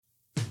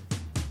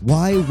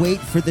Why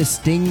wait for the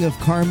sting of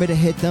karma to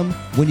hit them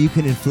when you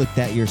can inflict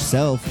that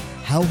yourself?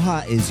 How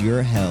hot is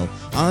your hell?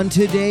 On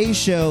today's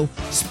show,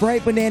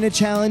 Sprite Banana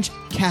Challenge,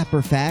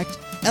 Capper Fact,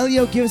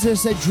 Elio gives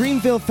us a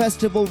Dreamville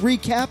Festival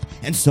recap,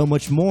 and so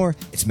much more.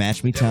 It's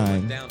Match Me Time.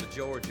 Went down to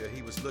Georgia.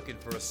 He was looking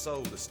for a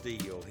soul to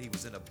steal. He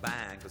was in a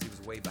bind because he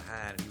was way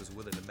behind and he was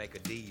willing to make a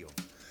deal.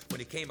 When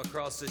he came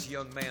across this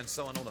young man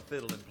sewing on a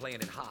fiddle and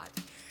playing it hot,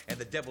 and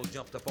the devil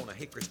jumped up on a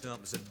hickory stump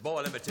and said,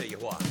 "Boy, let me tell you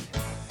what.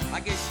 I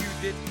guess you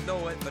didn't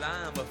know it, but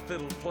I'm a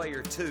fiddle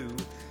player too.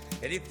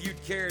 And if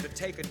you'd care to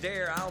take a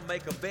dare, I'll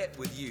make a bet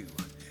with you.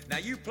 Now,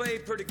 you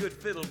played pretty good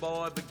fiddle,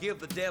 boy, but give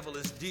the devil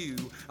his due.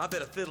 I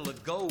bet a fiddle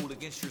of gold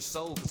against your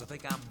soul because I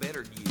think I'm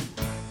better than you."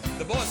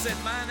 The boy said,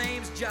 "My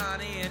name's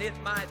Johnny, and it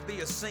might be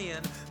a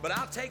sin, but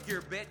I'll take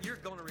your bet you're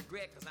going to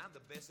regret because I'm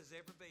the best as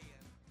ever been."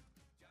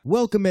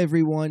 Welcome,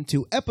 everyone,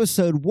 to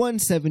episode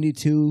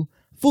 172,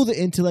 Full the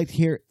Intellect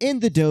here in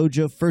the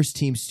Dojo First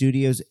Team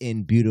Studios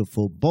in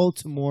beautiful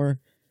Baltimore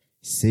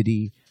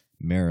City,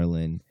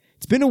 Maryland.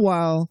 It's been a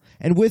while,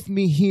 and with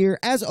me here,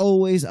 as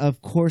always,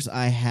 of course,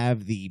 I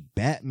have the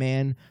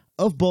Batman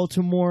of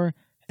Baltimore,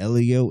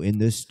 Elio, in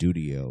the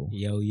studio.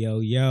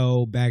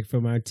 Yo, back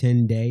from our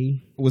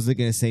 10-day. Wasn't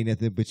gonna say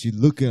nothing, but you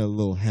looking a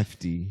little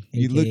hefty.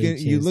 You looking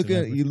a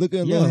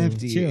little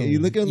hefty. Chill. You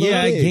looking a little big.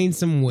 I gained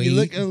some weight. You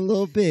looking a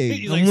little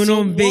big. I went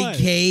on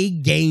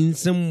vacay, gained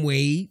some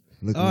weight.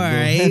 Looking all a little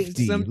right,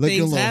 hefty. some Looking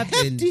things a little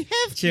happen. hefty.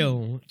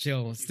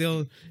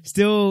 Chill.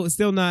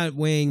 Still not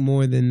weighing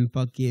more than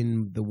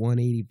fucking the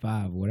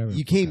 185, whatever.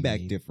 You came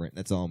back different.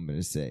 That's all I'm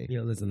gonna say.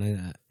 Yo, listen,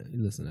 I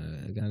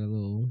got a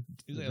little.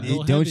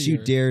 Don't you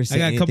dare say I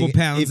got a couple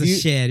pounds of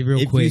shed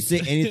real quick. If you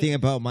say anything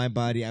about my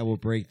body, I will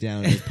break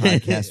down. And the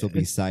podcast will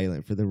be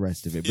silent for the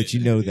rest of it. But you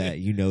know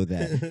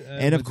that.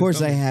 And of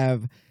course, I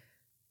have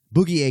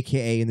Boogie,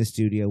 aka in the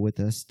studio with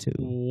us too.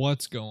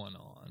 What's going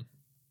on?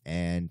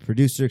 And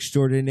producer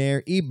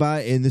extraordinaire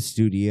Ebot in the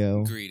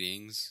studio.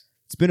 Greetings.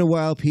 It's been a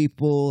while,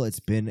 people. It's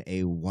been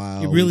a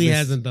while. It really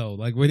hasn't though.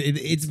 Like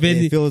it's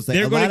been. It feels like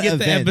they're going to get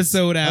the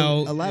episode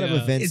out. A lot of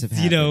events have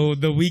happened.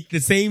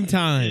 The same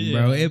time,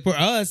 bro. For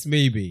us,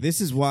 maybe.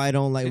 This is why I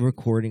don't like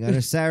recording on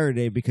a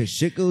Saturday, because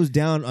shit goes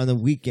down on the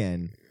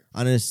weekend,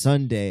 on a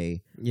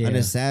Sunday, on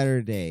a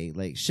Saturday.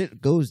 Like,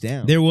 shit goes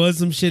down. There was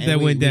some shit that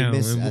went down.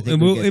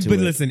 But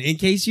listen, in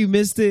case you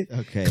missed it,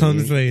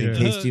 comes later. In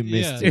case you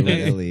missed it,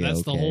 Elio,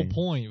 that's the whole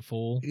point,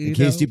 fool. In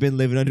case you've been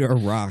living under a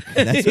rock,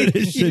 that's what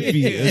it should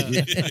be.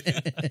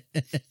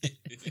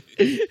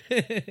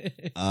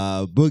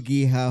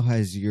 Boogie, how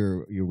has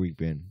your week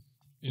been?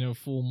 You know,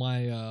 fool,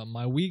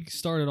 my week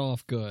started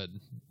off good.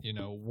 You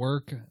know,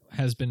 work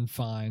has been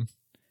fine,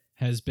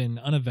 has been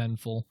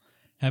uneventful.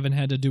 Haven't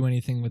had to do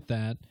anything with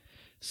that.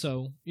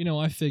 So, you know,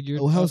 I figured...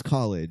 Oh, how's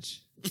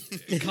college?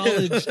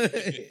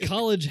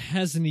 College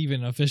hasn't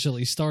even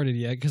officially started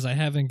yet because I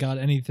haven't got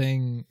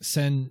anything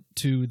sent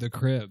to the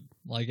crib,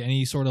 like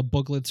any sort of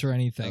booklets or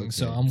anything. Okay.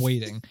 So I'm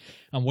waiting.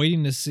 I'm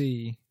waiting to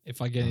see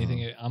if I get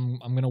anything. I'm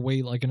going to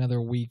wait like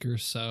another week or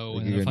so.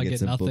 Like, and if I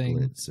get nothing...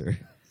 Booklets or,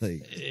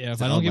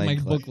 if I don't get my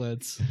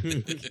booklets...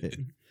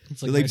 Okay.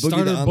 It's like my Boogie,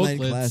 starter the online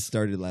booklets class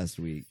started last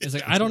week. It's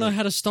like, I don't know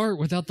how to start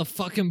without the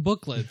fucking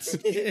booklets.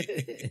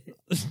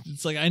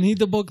 It's like, I need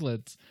the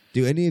booklets.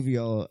 Do any of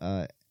y'all,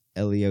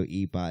 Elio,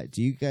 Ebot,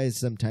 do you guys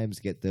sometimes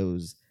get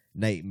those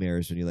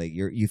nightmares when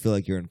you feel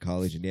like you're in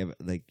college and you have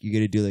you got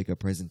to do like a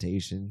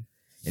presentation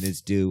and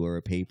it's due, or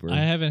a paper? I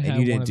haven't had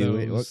one of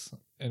do those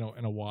in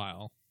a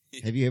while.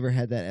 Have you ever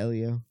had that,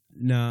 Elio?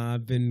 Nah,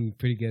 I've been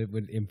pretty good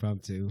with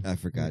impromptu. I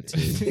forgot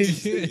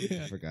to.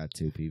 I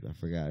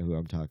forgot who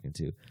I'm talking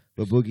to.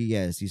 But Boogie,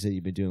 yes, you said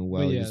you've been doing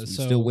well. You're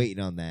still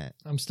waiting on that.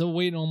 I'm still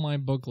waiting on my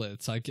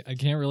booklets. I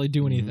can't really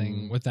do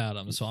anything without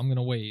them, so I'm going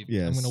to wait.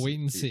 Yes. I'm going to wait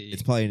and see.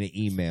 It's probably in an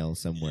email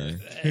somewhere.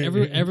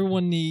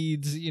 Everyone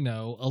needs,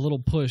 a little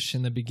push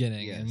in the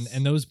beginning,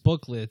 and those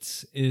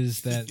booklets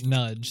is that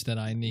nudge that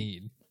I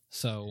need.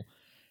 So...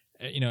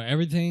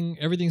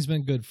 everything's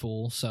been good,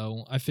 fool.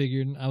 So I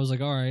figured, I was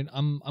like, all right,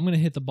 I'm gonna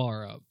hit the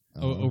bar up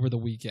over the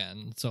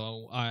weekend.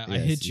 So I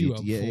hit you up,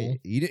 fool.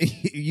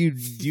 You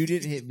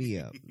didn't hit me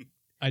up.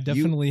 I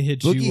definitely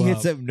hit you up. Boogie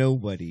hits up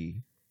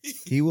nobody.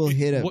 He will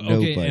hit up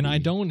nobody. Okay, and I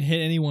don't hit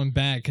anyone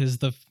back because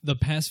the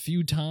past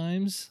few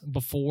times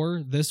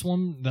before this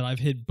one that I've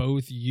hit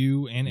both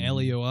you and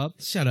Elio up.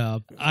 Shut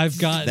up. I've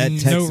gotten that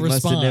text no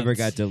response. Must have never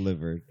got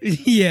delivered.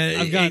 Yeah,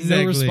 I've got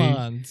no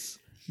response.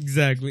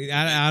 Exactly.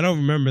 I don't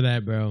remember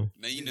that, bro.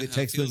 Now you know the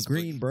text went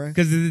green, bro.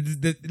 Because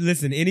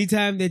listen,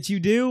 anytime that you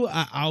do,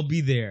 I'll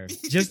be there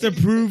just to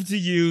prove to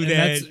you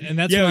that's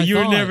you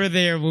were never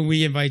there when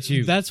we invite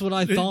you. That's what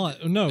I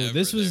thought. No, Never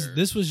this was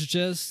there.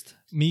 just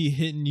me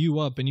hitting you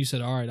up, and you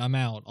said, "All right, I'm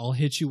out. I'll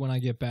hit you when I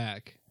get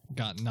back."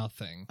 Got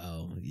nothing.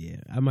 Oh yeah,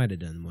 I might have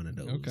done one of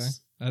those. Okay.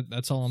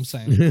 That's all I'm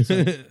saying. So,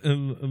 I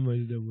might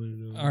have done one of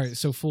those. all right,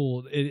 so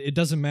fool, it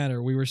doesn't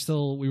matter. We were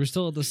still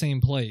at the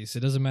same place. It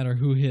doesn't matter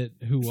who hit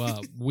who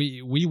up.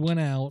 We went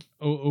out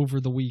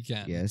over the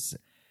weekend. Yes.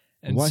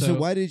 And So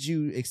why did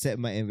you accept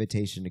my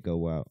invitation to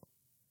go out?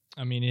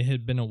 I mean, it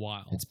had been a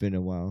while. It's been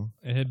a while.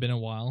 It had been a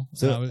while.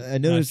 So I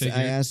noticed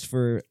I asked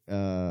for,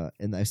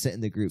 and I sent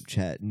in the group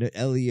chat,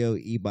 Elio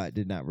Ebot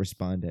did not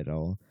respond at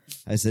all.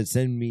 I said,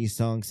 send me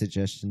song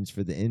suggestions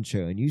for the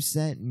intro, and you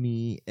sent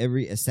me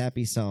a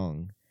sappy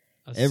song.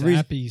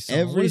 Sappy song.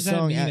 Every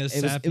song,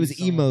 it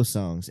was emo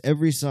songs.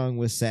 Every song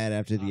was sad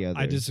after the other.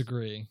 I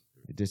disagree.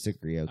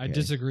 Okay. I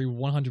disagree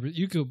 100%.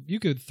 You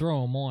could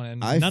throw them on,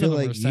 and I none feel of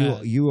them like are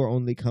sad. you are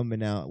only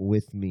coming out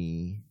with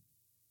me.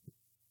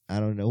 I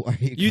don't know why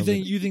you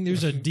think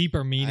there's a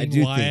deeper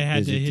meaning why I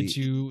had to hit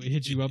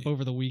you up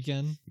over the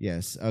weekend?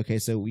 Yes. Okay.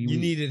 So you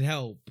needed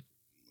help.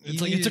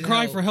 It's a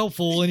cry for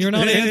helpful, and you're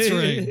not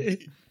answering.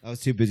 I was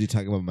too busy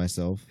talking about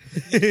myself.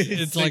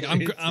 It's like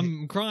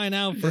I'm crying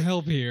out for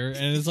help here,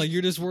 and it's like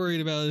you're just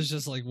worried about. It's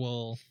just like,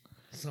 well,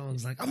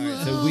 someone's like,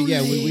 so we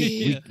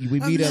meet up.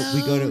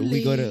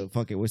 We go to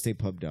fuck it. We'll say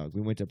Pub Dog.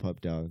 We went to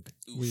Pub Dog.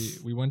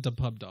 We went to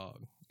Pub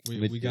Dog.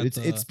 We got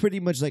it's pretty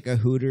much like a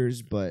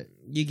Hooters, but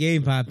you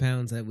gained 5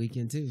 pounds that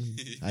weekend too.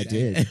 I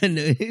did.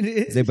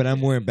 But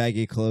I'm wearing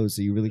baggy clothes,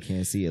 so you really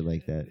can't see it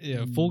like that.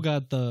 Yeah, Fool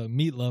got the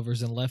meat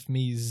lovers and left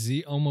me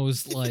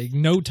almost like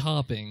no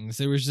toppings.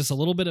 There was just a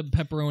little bit of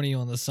pepperoni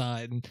on the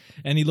side,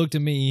 and he looked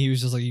at me. He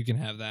was just like, "You can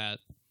have that."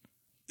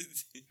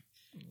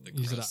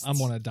 He said,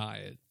 "I'm on a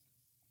diet."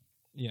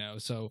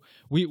 So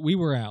we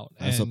were out.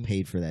 I also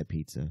paid for that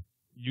pizza.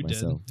 You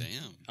myself. did.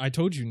 Damn. I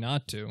told you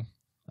not to.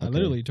 Okay. I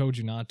literally told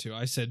you not to.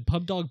 I said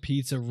Pub Dog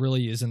pizza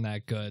really isn't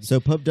that good. So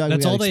Pub Dog,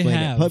 that's all they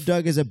have. Pub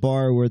Dog is a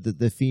bar where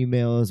the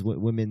females,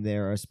 women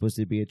there are supposed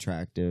to be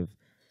attractive.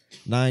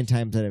 9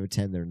 times out of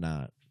 10, they're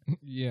not.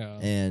 Yeah,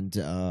 and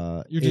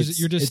you're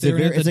just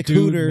staring at the like dude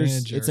Hooters.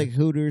 manager. It's like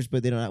Hooters,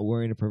 but they're not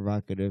wearing a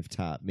provocative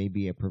top,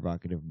 maybe a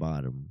provocative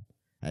bottom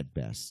at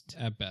best.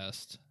 At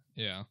best,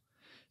 yeah.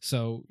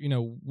 So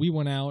we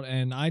went out,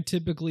 and I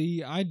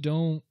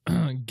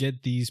don't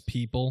get these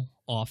people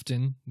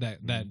often that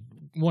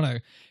want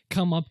to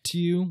come up to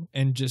you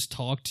and just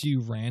talk to you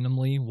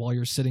randomly while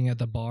you're sitting at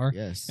the bar.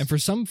 Yes. And for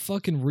some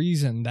fucking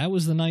reason, that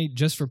was the night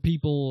just for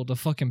people to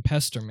fucking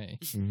pester me.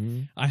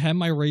 Mm-hmm. I had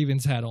my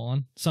Ravens hat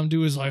on. Some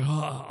dude was like,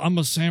 I'm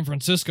a San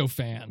Francisco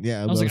fan.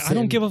 Yeah, I was like, I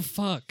don't give a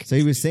fuck. So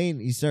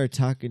he started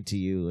talking to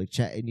you, like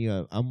chatting you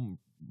up. I'm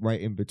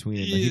right in between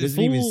him. Like, he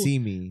doesn't even see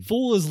me.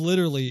 Fool is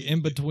literally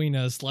in between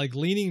us, like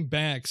leaning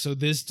back so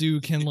this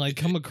dude can like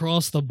come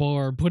across the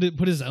bar, put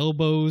his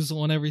elbows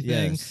on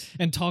everything,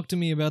 and talk to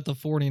me about the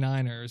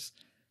 49ers.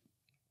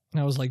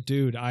 And I was like,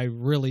 dude, I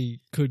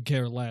really could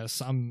care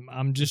less.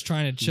 I'm just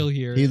trying to chill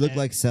here. He looked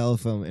like Sal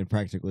from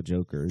Impractical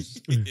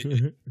Jokers.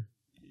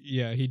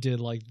 Yeah, he did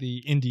like the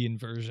Indian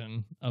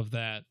version of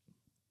that,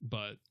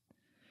 but.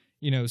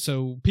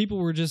 So people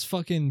were just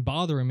fucking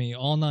bothering me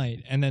all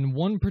night. And then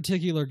one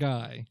particular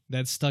guy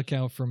that stuck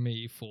out for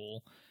me,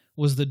 Fool,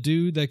 was the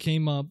dude that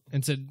came up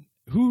and said,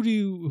 who do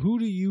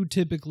you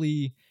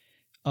typically,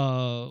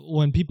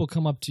 when people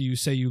come up to you,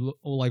 say who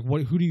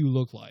do you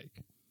look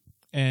like?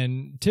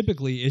 And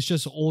typically it's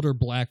just older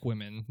black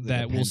women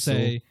that will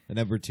say. The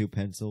number 2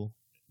 pencil.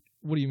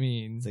 What do you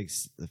mean?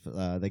 It's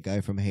like the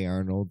guy from Hey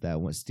Arnold that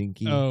went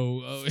Stinky.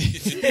 Oh.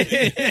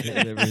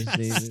 Whatever his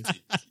name is.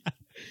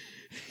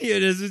 Yeah,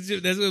 that's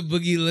what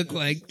Boogie looked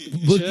like.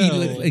 Boogie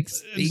looked like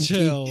Stinky.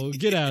 Chill.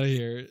 Get out of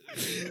here.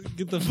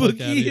 Get the fuck out of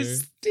here. Boogie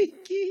is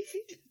Stinky.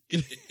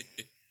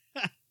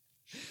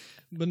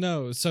 But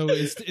no, so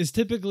it's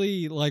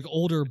typically like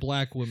older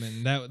black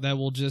women that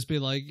will just be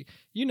like,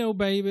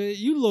 baby,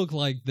 you look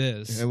like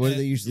this. And what do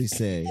they usually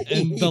say?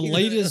 And the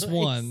latest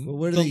one.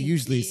 What do they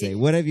usually say?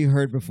 What have you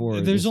heard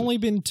before? There's only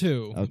been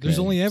 2. Okay. There's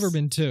only ever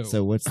been 2.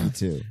 So what's the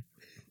 2?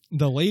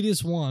 The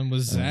latest one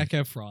was Zac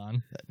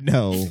Efron.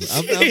 No, chill.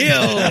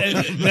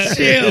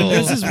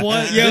 This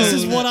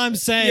is what I'm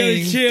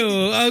saying. Yo,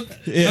 chill. I'll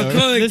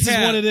call it this Cap.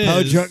 Is what it is.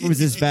 How drunk was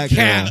this fat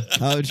girl?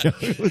 How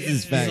drunk was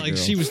this fat girl? Like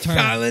she was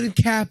turned. Colin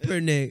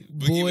Kaepernick,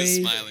 boy. Boogie was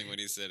smiling when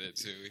he said it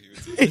too.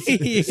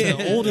 It's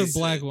an older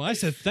black one. I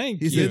said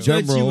thank you. He said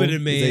drum roll.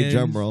 He said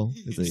drum roll.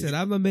 He said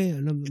I'm a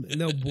man.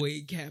 No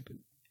boy, Kaepernick.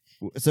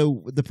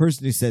 So the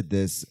person who said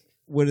this,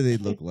 what do they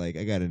look like?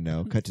 I gotta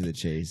know. Cut to the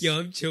chase. Yo,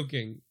 I'm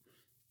choking.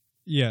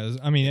 Yeah,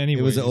 I mean,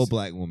 anyway, it was an old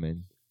black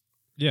woman.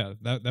 Yeah,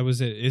 that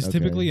was it. It's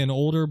typically an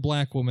older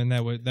black woman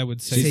that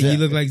would say. You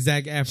look like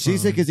Zac Efron. She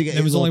said because you got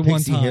it was only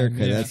one time.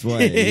 Haircut. Yeah. That's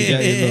why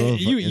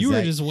you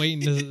were just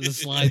waiting to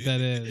slide that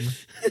in.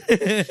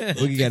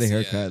 Look, you got a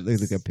haircut.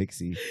 Look like a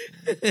pixie.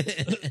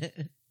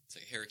 It's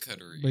like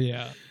haircuttery. But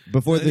yeah,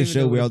 before the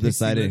show, we all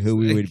decided who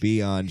we would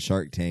be on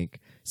Shark Tank.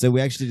 So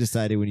we actually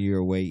decided when you were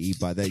away,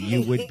 Ebot, that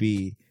you would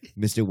be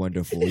Mr.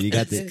 Wonderful. You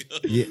got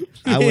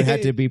I would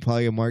have to be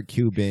probably a Mark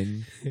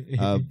Cuban.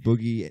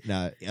 Boogie.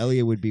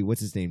 Elliot would be what's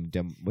his name?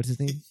 Damien.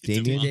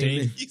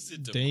 Damon.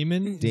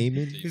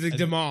 He's like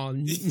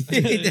Damon.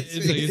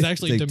 He's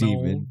actually like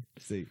Damon.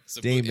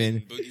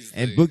 Damon.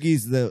 And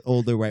Boogie's the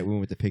older white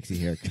woman with the pixie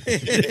haircut.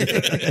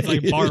 It's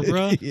like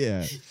Barbara.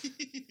 Yeah.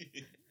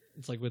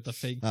 It's like with the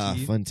fake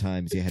teeth. Fun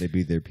times. You had to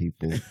be there,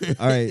 people.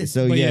 All right,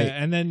 so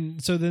and then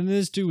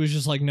this dude was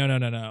just like,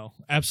 no,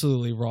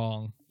 absolutely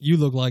wrong. You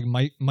look like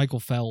Michael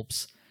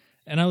Phelps,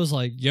 And I was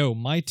like, yo,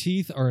 my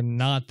teeth are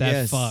not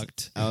that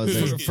fucked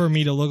for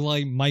me to look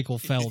like Michael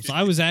Phelps.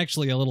 I was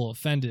actually a little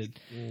offended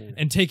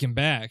and taken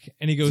back.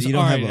 And he goes,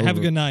 all right, have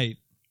a good night.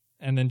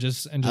 And then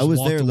just I was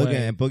there looking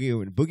at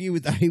Boogie.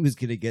 Boogie thought he was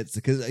going to get,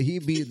 because he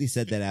immediately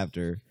said that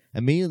after.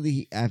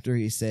 Immediately after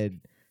he said,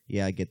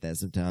 yeah, I get that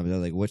sometimes. I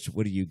was like,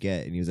 what do you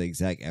get? And he was like,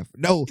 Zac Efron.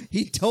 No,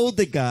 he told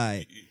the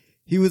guy.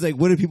 He was like,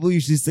 what do people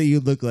usually say you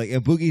look like?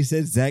 And Boogie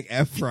said Zac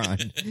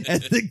Efron.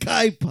 And the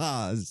guy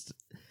paused.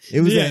 It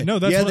was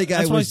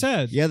that's what I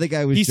said. Yeah, the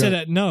guy was. He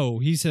said no.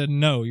 He said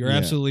no. You're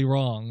absolutely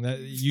wrong. That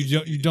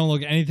you don't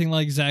look anything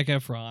like Zac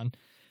Efron.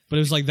 But it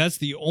was like that's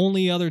the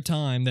only other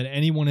time that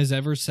anyone has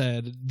ever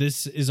said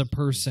this is a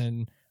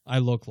person I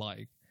look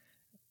like.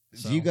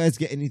 So. Do you guys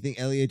get anything,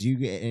 Elliot? Do you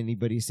get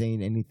anybody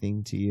saying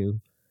anything to you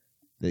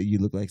that you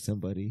look like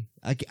somebody?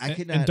 I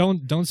cannot.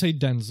 And don't say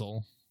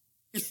Denzel.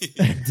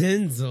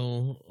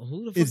 Denzel.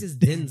 Who the fuck is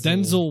Denzel?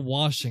 Denzel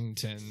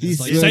Washington.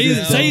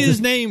 Say his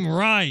name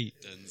right.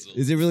 Denzel.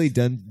 Is it really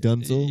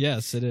Denzel?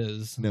 Yes, it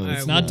is. No,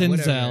 it's not Denzel.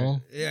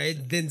 Whatever. Yeah, it's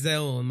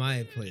Denzel on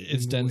my place.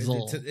 It's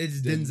Denzel.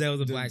 It's Denzel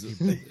the black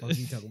people. What the fuck are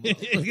you talking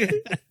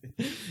about?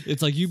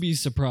 It's like you'd be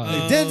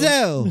surprised.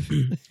 Denzel.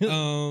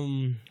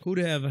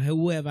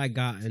 Who have I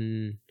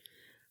gotten?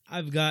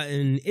 I've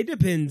gotten. It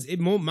depends.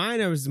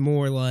 Mine was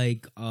more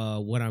like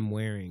what I'm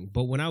wearing.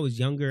 But when I was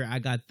younger, I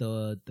got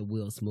the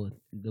Will Smith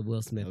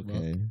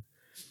look.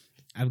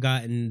 I've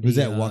gotten. Was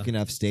that walking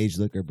off stage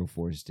look or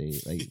before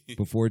stage? Like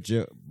before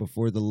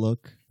the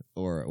look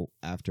or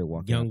after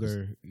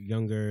walking?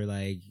 Younger,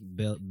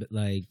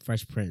 like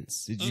Fresh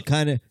Prince. Did you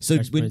kind of? So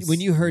when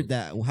you heard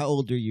that, how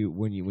old are you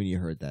when you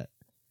heard that?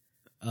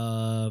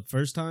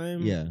 First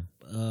time. Yeah.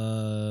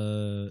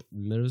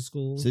 Middle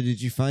school. So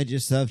did you find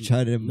yourself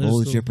trying to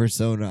mold your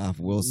persona off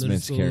Will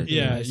Smith's character?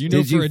 Yeah,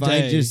 did you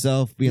find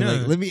yourself being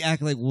like, let me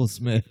act like Will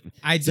Smith?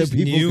 I just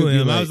knew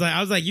him. I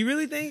was like, you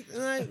really think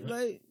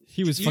like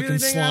he was fucking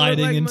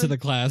sliding like into the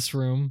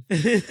classroom?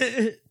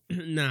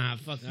 Nah,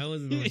 fuck, I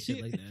wasn't doing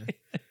shit like that.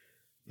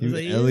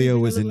 Elio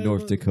was in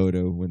North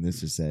Dakota when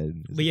this was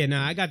said. But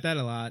yeah, I got that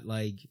a lot.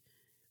 Like,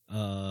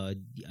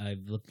 I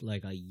looked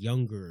like a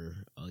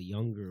younger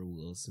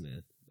Will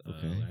Smith.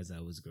 As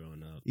I was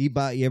growing up.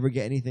 Ebot, you ever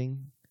get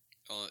anything?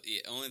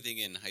 Only thing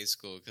in high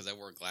school, because I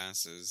wore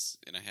glasses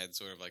and I had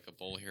sort of like a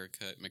bowl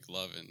haircut,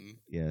 McLovin.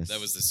 Yes.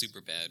 That was the super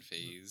bad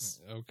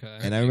phase. Okay.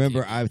 And I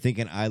remember I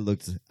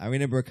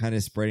remember kind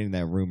of spreading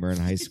that rumor in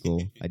high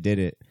school. I did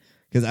it.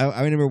 Because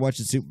I remember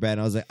watching Superbad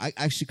and I was like, I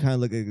actually kind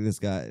of look like this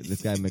guy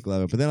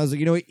McLovin. But then I was like,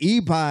 you know what?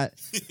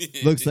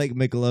 Ebot looks like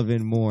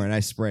McLovin more. And I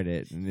spread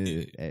it. And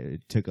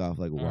it took off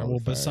like wildfire.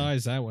 Well,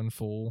 besides that one,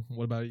 fool,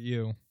 what about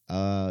you?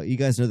 You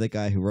guys know that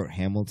guy who wrote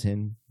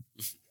Hamilton?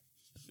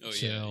 Oh,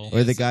 yeah.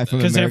 Or the guy from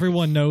Because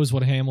everyone knows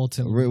what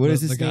Hamilton. What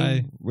is his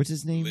name? What's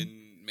his name?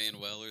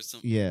 Lin-Manuel or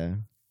something. Yeah.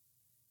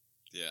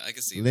 Yeah, I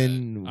can see that.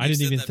 I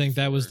didn't even think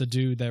that was the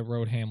dude that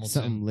wrote Hamilton.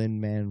 Something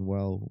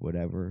Lin-Manuel,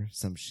 whatever,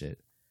 some shit.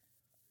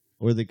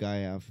 Or the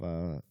guy off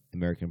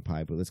American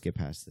Pie. But let's get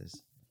past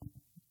this.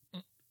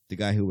 The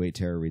guy who ate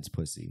Tara Reid's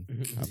pussy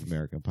off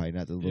American Pie,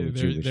 not the little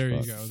Jewish. There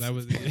fuck. you go. That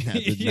was not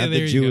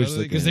the Jewish.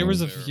 Because there was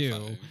a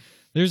few.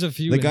 There's a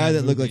few. The guy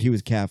that looked like he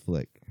was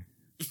Catholic.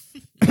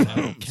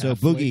 So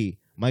Boogie,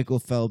 Michael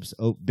Phelps,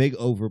 big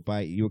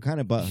overbite. You were kind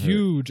of butthurt.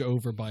 Huge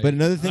overbite. But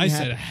another thing I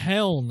said,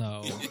 hell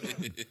no.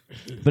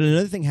 But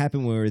another thing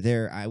happened when we were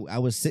there. I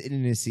was sitting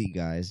in his seat,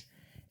 guys.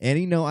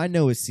 And, I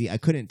know his seat. I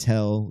couldn't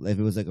tell if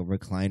it was like a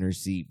recliner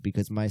seat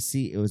because my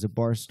seat, it was a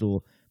bar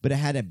stool, but it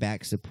had a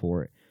back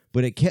support.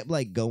 But it kept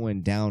like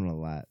going down a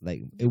lot.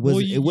 Like it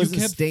wasn't. You it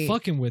wasn't kept staying.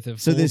 Fucking with it.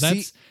 So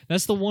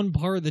that's the one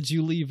part that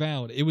you leave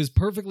out. It was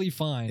perfectly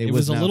fine. It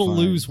was a little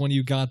loose when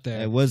you got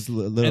there. It was a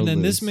little. And then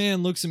loose. this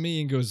man looks at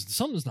me and goes,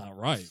 "Something's not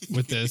right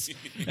with this,"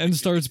 and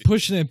starts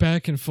pushing it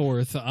back and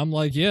forth. I'm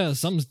like, "Yeah,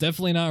 something's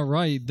definitely not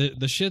right.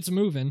 The shit's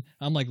moving."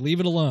 I'm like, "Leave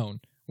it alone.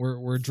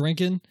 We're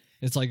drinking."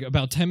 It's like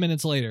about 10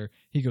 minutes later,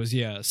 he goes,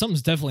 yeah,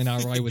 something's definitely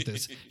not right with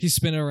this. He's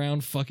spinning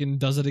around, fucking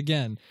does it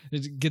again.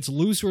 It gets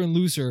looser and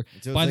looser.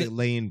 Until it's like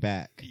laying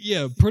back.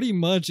 Yeah, pretty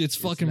much it's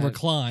fucking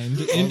reclined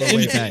all the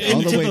way back.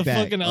 All the way back.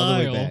 Fucking all the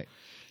aisle. way back.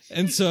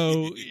 And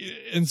so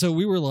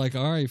we were like,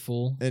 all right,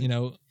 fool,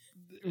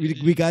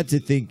 We got to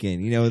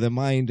thinking, the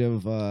mind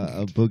of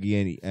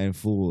Boogie and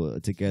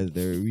Fool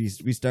together. We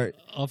start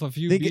off a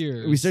few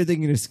beers. We start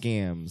thinking of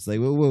scams. Like,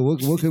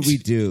 what could we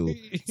do?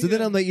 So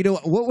then I'm like,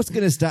 what was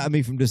going to stop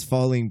me from just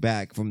falling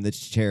back from the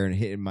chair and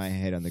hitting my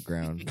head on the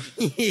ground?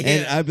 Yeah.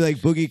 And I'd be like,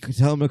 Boogie,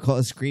 tell him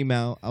to scream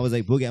out. I was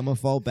like, Boogie, I'm gonna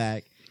fall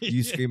back.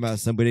 You scream out,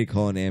 somebody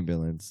call an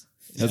ambulance.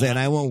 I was like, and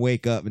I won't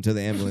wake up until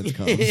the ambulance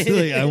comes.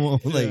 Like, I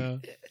won't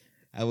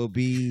I will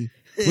be.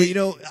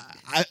 Well,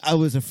 I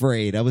was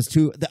afraid. I was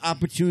too. The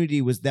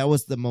opportunity was that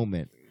was the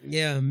moment.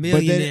 Yeah,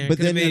 millionaire. But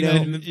then could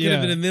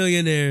have been a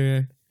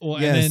millionaire. Well,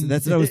 yes,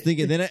 that's what I was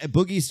thinking. Then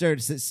Boogie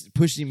started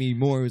pushing me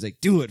more. He was like,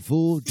 "Do it,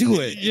 fool,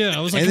 do it." Yeah, I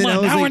was like, "Come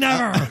on, now or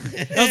never." I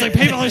was like,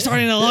 "People are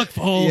starting to look,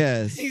 fool."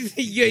 Yes,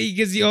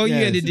 because all you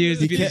had to do is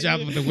be the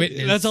job with the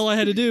witness. That's all I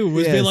had to do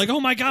was be like, "Oh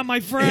my god, my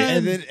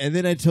friend." And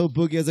then I told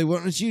Boogie, I was like, "Why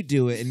don't you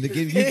do it?" And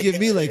you give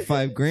me like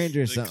 $5,000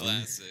 or something.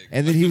 Classic.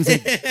 And then he was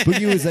like,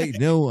 Boogie was like,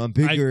 "No, I'm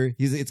bigger."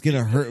 He's like, "It's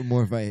gonna hurt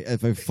more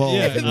if I fall."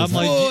 Yeah, I'm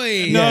like,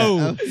 "Boy,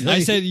 no." I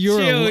said,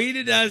 "You're." He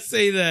did not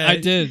say that. I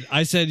did.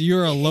 I said,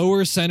 "You're a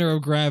lower center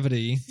of gravity."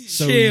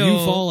 So you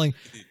falling,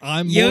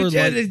 I'm more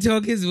trying to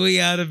talk his way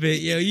out of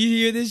it. Yo, you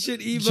hear this shit,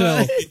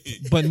 Eba?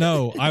 But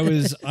no,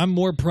 I'm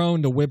more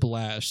prone to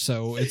whiplash.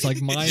 So it's like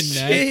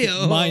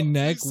my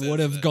neck would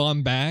have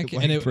gone back,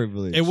 and it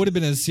would have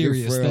been a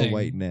serious thing.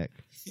 White neck.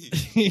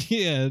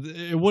 Yeah,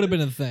 it would have been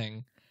a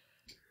thing.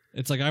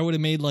 It's like I would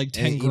have made like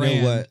 10 grand.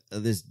 You know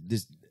what? This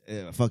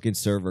fucking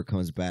server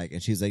comes back,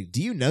 and she's like,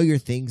 "Do you know your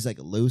thing's like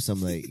loose?"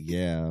 I'm like,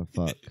 "Yeah,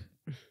 fuck."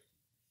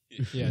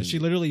 Yeah, she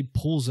literally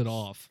pulls it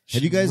off.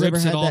 Have you guys ever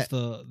had off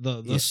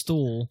the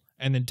stool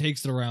and then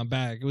takes it around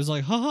back? It was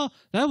like, haha,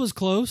 that was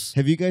close.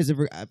 Have you guys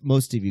ever?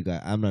 Most of you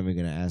guys, I'm not even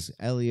gonna ask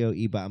Elio,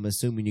 Eba. I'm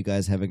assuming you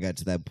guys haven't got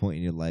to that point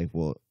in your life.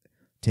 Well,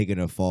 taking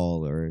a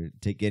fall or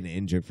getting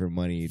injured for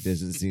money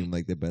doesn't seem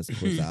like the best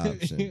course of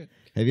option.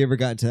 Have you ever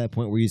gotten to that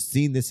point where you've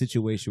seen the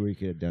situation where you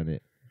could have done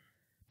it,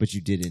 but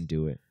you didn't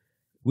do it?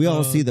 We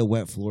all see the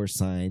wet floor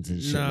signs and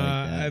shit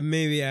like that.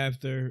 Maybe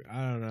after,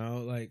 I don't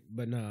know,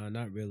 but no,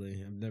 not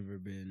really. I've never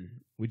been.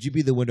 Would you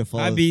be the one to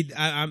fall? I'm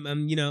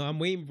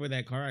waiting for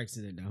that car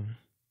accident though.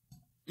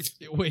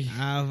 Wait,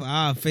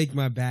 I'll fake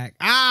my back.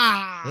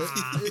 My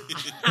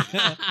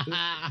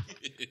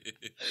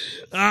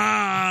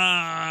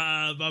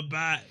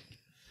back,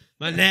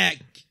 my neck.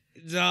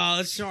 It's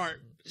all sharp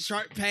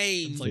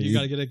pain. It's like you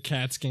gotta get a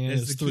CAT scan.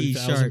 It's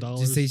 $3,000.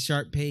 Just say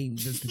sharp pain.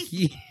 That's the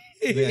key.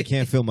 I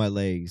can't feel my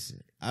legs.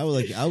 I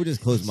would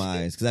just close my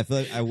eyes because I feel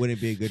like I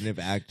wouldn't be a good enough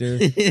actor.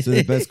 So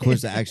the best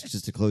course of action is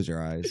just to close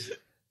your eyes.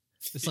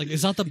 It's like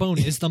it's not the bone,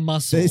 it's the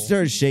muscle. They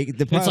start shaking.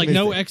 It's like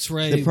no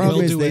X-ray. The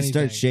problem is they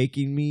start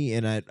shaking me,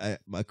 and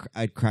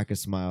I'd crack a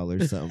smile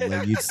or something.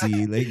 Like you'd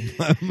see, like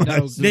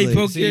they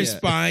poke your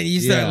spine. You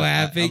start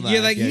laughing.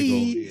 You're like,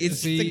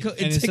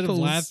 instead of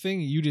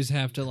laughing, you just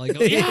have to like,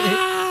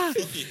 yeah.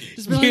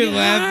 You're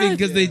laughing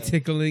because they're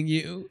tickling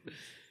you.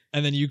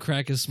 And then you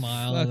crack a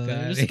smile. And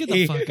then just get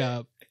the fuck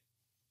up.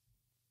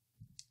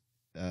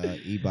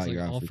 Ebot,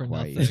 you're awfully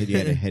quiet. You said you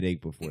had a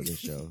headache before the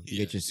show. You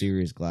get your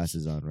serious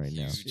glasses on right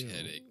now.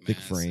 Headache, thick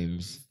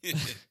frames.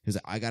 He's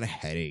like, I got a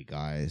headache,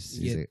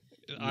 guys.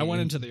 I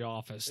went into the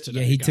office today.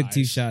 Yeah, he took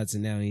 2 shots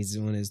and now he's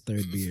on his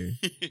 3rd beer.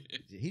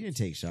 He didn't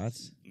take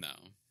shots. No.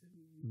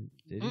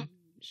 Did he?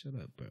 Shut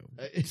up, bro.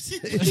 I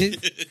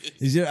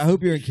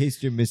hope your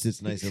case your miss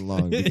it's nice and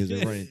long because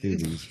we're running through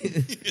these.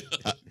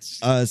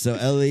 So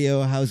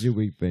Elio, how's your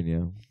week been,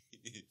 yo?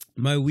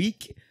 My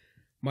weekend,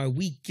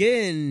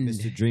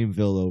 Mr.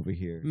 Dreamville over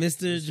here,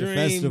 Mr. Dreamville.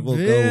 Festival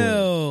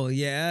goer.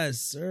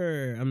 Yes,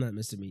 sir. I'm not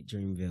Mr. Meat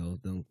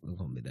Dreamville. Don't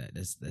call me that.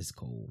 That's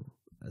Cole.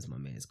 That's my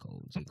man's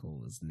Cole. J.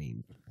 Cole is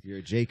named. You're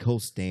a J. Cole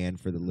stan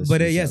for the listeners.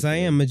 But yes, I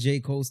am a J.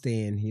 Cole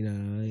stan. You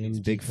know, I am a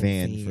big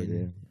fan for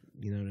the.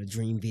 You know, the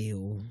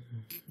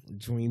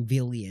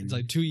Dreamvillian. It's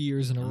like 2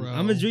 years in a row.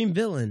 I'm a dream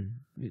villain.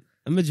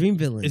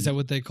 Is that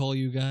what they call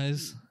you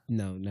guys?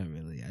 No, not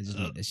really. I just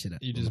made that shit up.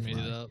 You just made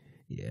it up?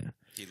 Yeah.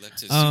 He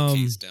left his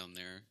suitcase down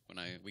there when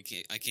I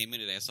came in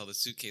today. I saw the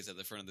suitcase at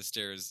the front of the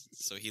stairs,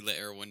 so he let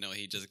everyone know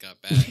he just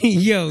got back.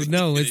 Yo,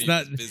 no, it's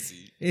not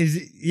busy.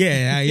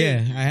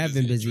 I have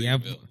been busy. I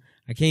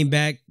came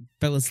back,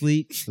 fell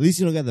asleep. At least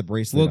you don't got the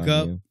bracelet. Woke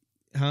up. You.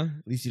 Huh?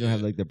 At least you don't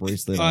have like the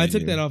bracelet. Oh, I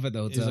took that off at the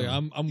hotel. He's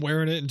like, I'm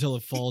wearing it until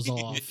it falls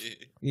off.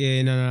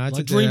 Yeah, no. I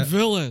took Dream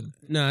Villain.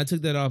 No, I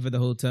took that off at the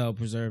hotel.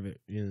 Preserve it.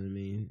 You know what I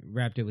mean?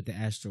 Wrapped it with the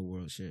Astro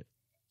World shit.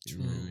 You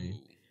know what I mean?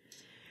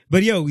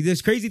 But yo,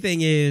 this crazy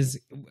thing is,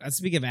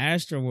 speaking of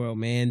Astro World,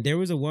 man, there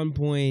was a one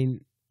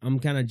point. I'm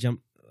kind of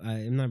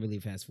I'm not really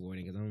fast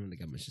forwarding because I don't really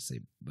got much to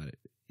say about it.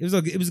 It was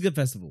a good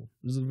festival.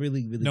 It was a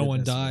really good No one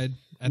festival. died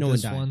at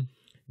this one.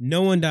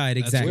 No one died.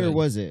 Exactly. Where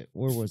was it?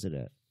 Where was it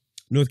at?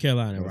 North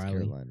Carolina,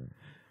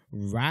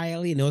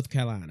 Raleigh, North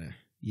Carolina.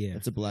 Yeah,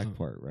 that's a black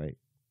part, right?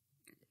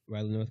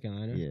 Raleigh, North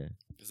Carolina. Yeah,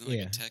 isn't it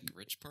like a tech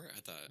rich part? I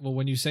thought. Well,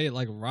 when you say it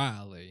like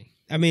Raleigh,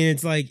 I mean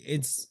it's like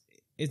it's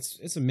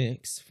a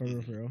mix for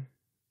real.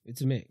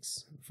 It's a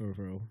mix for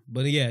real.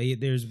 But yeah,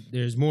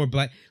 there's more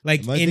black.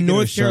 Like in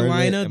North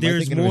Carolina,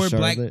 there's more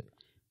black.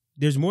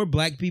 There's more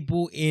black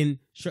people in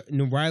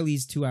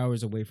Raleigh's 2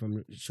 hours away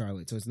from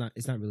Charlotte, so it's not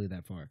really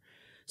that far.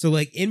 So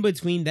like in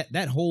between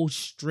that whole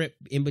strip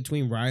in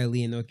between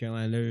Raleigh and North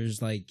Carolina, there's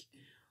like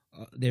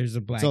there's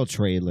a black. It's all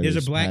trailers.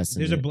 There's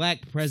a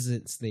black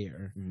presence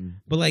there,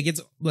 but like it's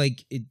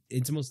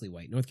mostly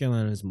white. North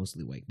Carolina is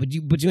mostly white, but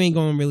you ain't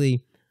going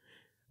really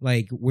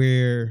like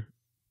where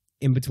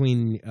in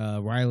between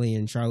Raleigh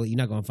and Charlotte. You're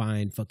not gonna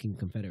find fucking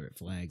Confederate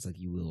flags like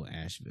you will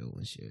Asheville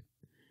and shit.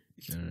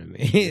 You know what I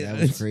mean? That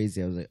was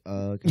crazy. I was like,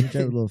 can you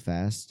drive a little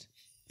fast?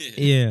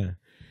 Yeah.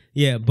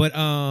 Yeah, but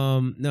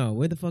no,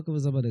 where the fuck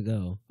was I about to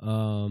go?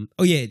 Oh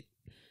yeah,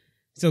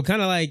 so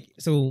kind of like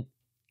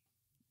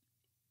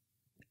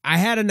I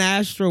had an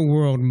Astro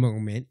World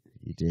moment.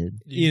 You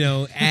did,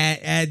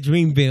 at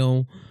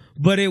Dreamville,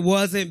 but it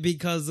wasn't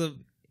because of.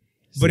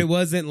 But it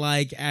wasn't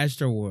like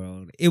Astro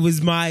World. It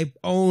was my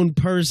own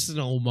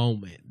personal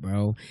moment,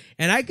 bro.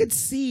 And I could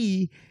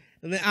see,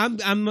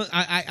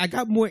 I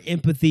got more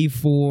empathy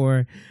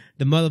for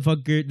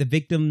the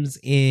victims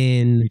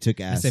in. You took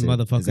acid. I say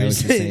motherfuckers.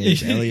 Is that what you're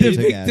saying? Elio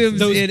took acid.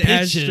 Those in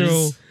bitches.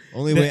 Astro.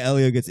 Only way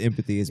Elio gets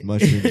empathy is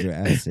mushrooms or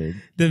acid.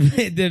 The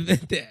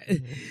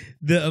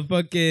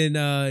fucking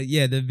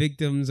the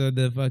victims or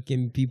the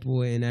fucking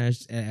people in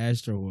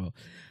Astro World.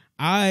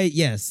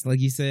 Yes, like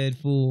you said,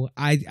 fool.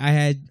 I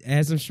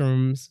had some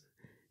shrooms.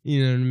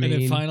 You know what I mean?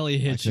 And it finally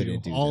hit you.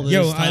 All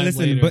this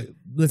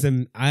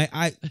listen.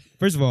 I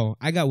first of all,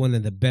 I got one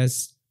of the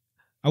best.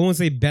 I won't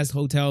say best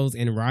hotels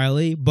in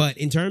Raleigh, but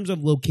in terms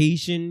of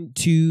location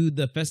to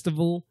the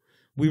festival,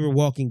 we were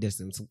walking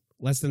distance,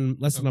 less than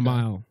a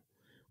mile,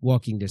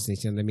 walking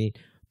distance. You know what I mean?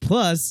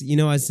 Plus,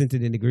 I sent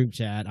it in the group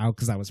chat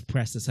because I was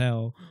pressed as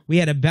hell. We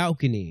had a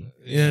balcony.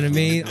 You know what I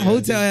mean?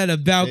 Hotel had a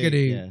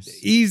balcony. Yes.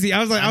 Easy. I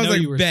was like,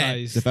 bet.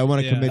 If I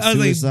want to commit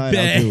suicide,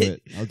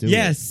 I'll do it.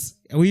 Yes.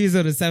 We was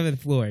on the 7th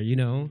floor,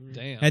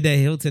 Damn. Had that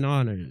Hilton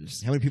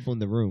Honors. How many people in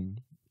the room?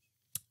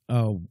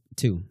 Oh,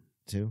 2.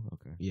 2?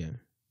 Okay. Yeah.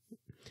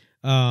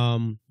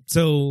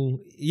 So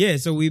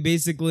we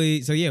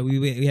basically,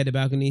 we had the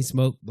balcony,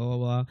 smoke, blah, blah,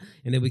 blah,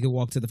 and then we could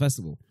walk to the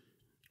festival.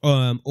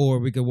 Or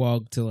we could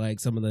walk to like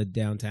some of the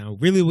downtown.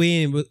 Really,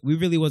 we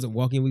really wasn't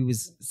walking. We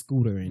was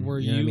scootering. Were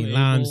you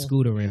lime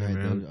scootering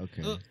around?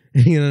 Okay.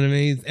 You know what I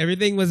mean?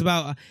 Everything was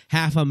about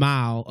half a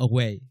mile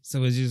away,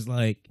 so it's just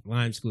like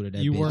lime scooter.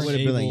 That you bitch. weren't would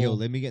have been like, able- yo,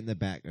 let me get in the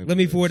back. Let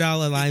me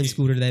 $4 lime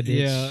scooter that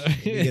bitch. Yeah.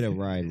 Let me get a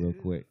ride real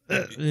quick. You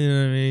know what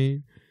I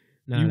mean?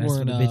 Nah, You that's for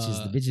weren't, the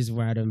bitches. The bitches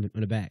ride on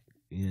the back.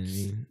 You know what I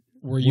mean?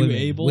 Were you women,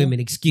 able? Women,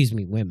 excuse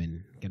me,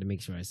 women. Got to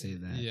make sure I say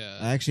that. Yeah.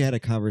 I actually had a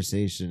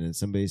conversation and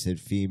somebody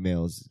said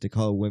females. To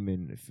call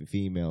women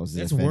females is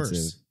That's offensive.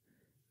 worse.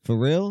 For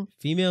real?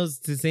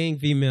 Saying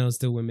females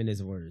to women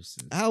is worse.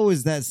 How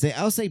is that say?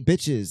 I'll say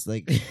bitches.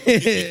 Like bitches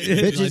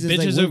Like, is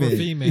bitches like over women.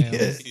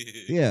 females.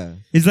 Yeah.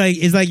 It's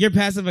like you're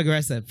passive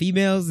aggressive.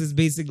 Females is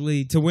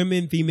basically to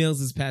women.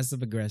 Females is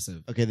passive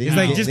aggressive. Okay. It's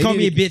like just call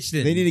me a bitch.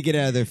 Then They need to get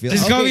out of their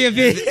feelings. just call me a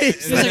bitch.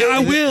 It's like, I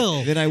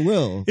will. Then I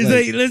will. It's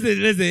like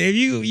listen. If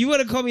you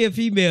want to call me a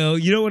female,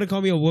 you don't want to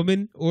call me a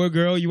woman or a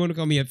girl. You want to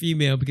call me a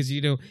female because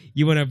you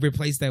want to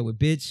replace that with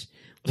bitch.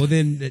 Well,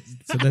 then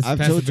that's I've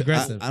passive told you,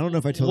 aggressive. I don't know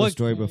if I told the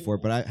story before,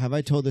 but have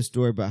I told the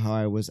story about how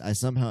I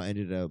somehow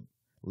ended up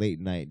late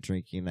night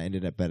drinking. I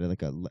ended up at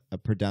like a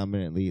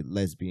predominantly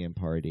lesbian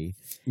party,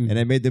 and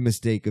I made the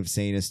mistake of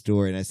saying a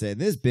story, and I said,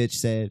 "This bitch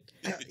said,"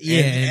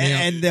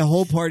 and the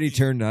whole party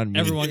turned on me.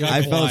 Everyone got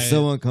I quiet. felt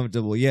so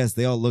uncomfortable. Yes,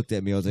 they all looked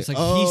at me. I was like,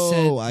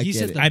 "Oh, I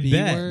get it." I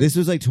bet. This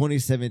was like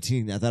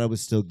 2017. I thought I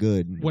was still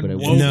good, When but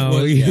woke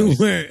no, you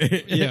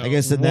weren't. Yeah, I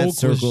guess in that woke was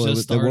circle,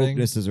 just the starting.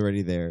 wokeness is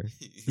already there.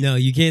 No,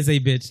 you can't say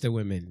bitch to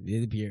women.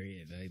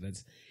 Period. Like,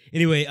 that's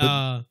anyway.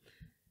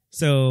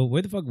 So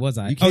where the fuck was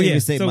I? You can't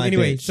even say so my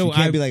anyway, bitch. so You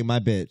can't I be like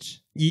my bitch.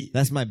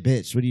 That's my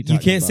bitch. What are you talking you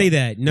about? can't say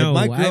that. No,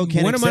 If my girl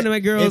can't one of accept- my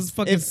girls if-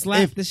 fucking if-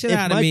 slapped if- the shit if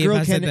out of my me if girl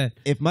I said can't-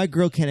 that. If my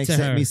girl can't To accept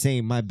her. me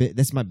saying my bitch,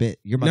 that's my bitch.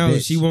 You're my No,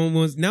 bitch. she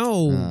won't.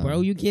 No, Oh. bro,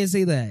 you can't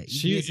say that.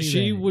 You can't say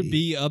She that. would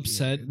be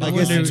upset. I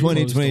guess in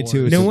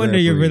 2022 it's No a wonder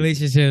rare your breed.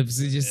 relationships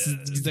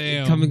just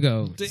Damn. come and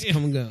go. Just Damn.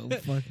 come and go.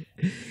 Fuck.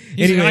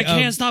 He's Anyway, like, I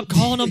can't stop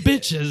calling them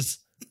bitches.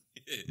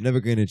 Never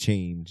gonna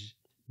change.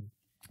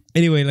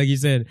 Anyway, like you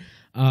said,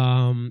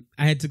 I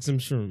had took some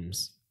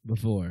shrooms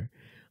before,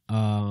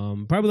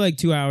 probably like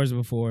 2 hours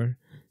before.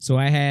 So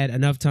I had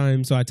enough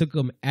time. So I took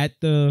them at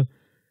the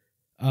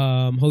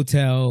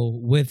hotel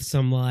with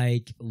some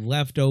like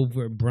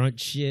leftover brunch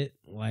shit,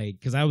 like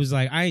because I was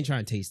like, I ain't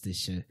trying to taste this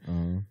shit.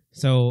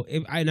 So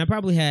I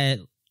probably had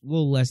a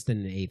little less than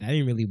an eighth. I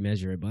didn't really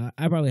measure it, but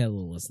I probably had a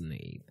little less than an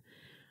eighth.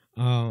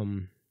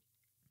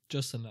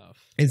 Just enough.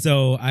 And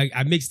so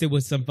I mixed it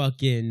with some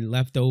fucking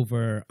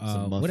leftover.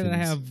 Some What did I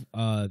have?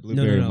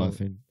 Blueberry no.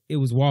 muffin. It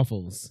was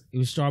waffles. It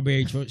was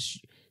strawberry That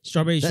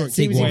shortcake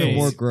seems waffles. even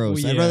more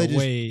gross. I'd Yeah, rather just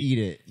wait. eat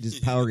it.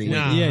 Just powder eat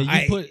Nah, it. Yeah, you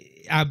I put-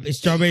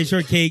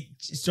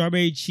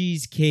 strawberry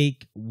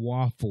cheesecake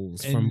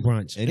waffles from And-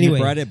 brunch. And Anyway,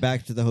 you brought it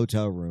back to the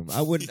hotel room.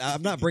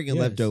 I'm not bringing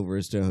Yes.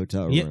 leftovers to a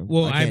hotel room. yeah,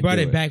 well, I can't brought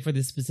do it back for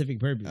this specific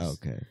purpose. Oh,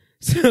 okay.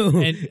 So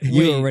And You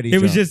wait, were already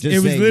it was drunk. just- it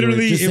was say you were-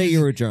 literally- Just it say was-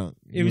 you were drunk.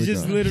 it You was were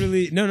just drunk.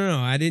 literally no.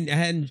 I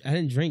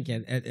didn't drink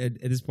at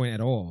this point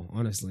at all.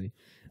 Honestly,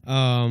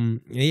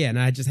 yeah, and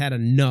I just had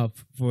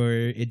enough for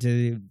it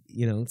to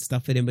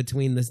stuff it in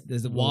between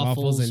the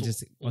waffles and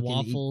just fucking eat.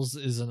 waffles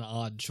is an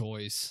odd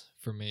choice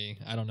for me.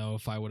 I don't know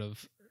if I would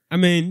have. I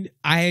mean,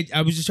 I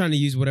was just trying to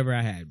use whatever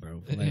I had,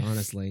 bro. Like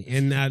honestly,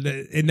 and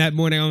in that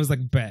morning, I was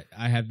like, "Bet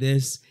I have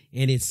this,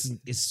 and it's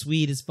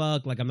sweet as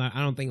fuck." Like I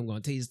don't think I'm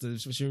gonna taste the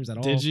shrooms at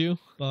all. Did you?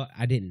 But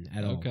I didn't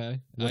at all. Okay.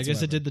 I guess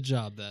Whatsoever. it did the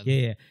job then.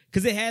 Yeah,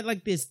 because it had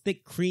like this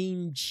thick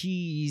cream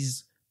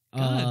cheese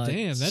God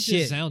damn, that shit.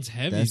 just sounds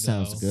heavy. That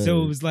sounds good.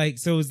 So it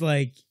was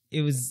like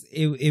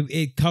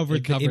it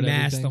covered it masked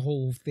everything. the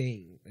whole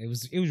thing. It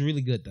was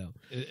really good though.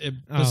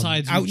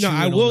 Besides,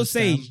 I will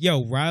say,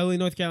 Raleigh,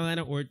 North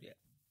Carolina, or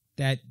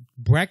that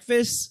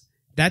breakfast.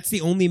 That's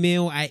the only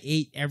meal I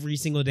ate every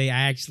single day.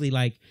 I actually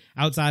like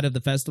outside of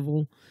the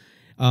festival.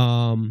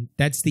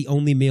 That's the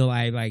only meal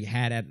I like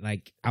had at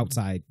like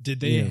outside. Did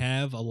they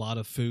have a lot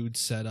of food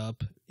set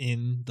up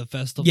in the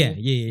festival? Yeah.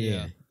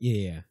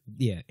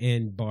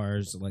 And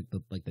bars like the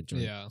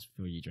drinks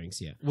for your drinks.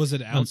 Yeah. Was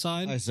it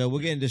outside? All right, so we're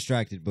getting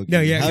distracted, Boogie.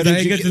 No, yeah. How I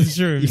did you get to the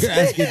shrooms. You're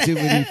asking too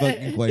many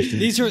fucking questions.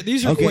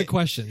 These are quick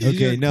questions. These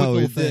Okay, are no,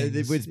 quick little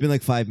things. it's been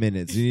like 5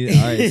 minutes. All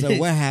right, so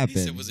what happened?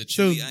 He said, was it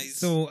chewy ice?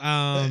 So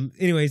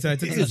anyway, so I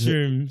took the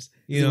shrooms.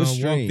 You know, walked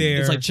there.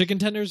 It's like chicken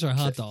tenders or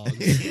hot dogs.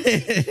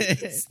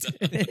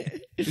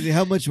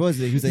 How much was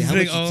it? He was like, how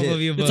much all you of tip?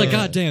 you It's like,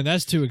 God damn,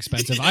 that's too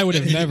expensive. I would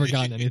have never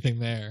gotten anything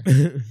there.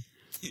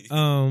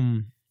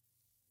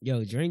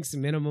 Drinks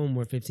minimum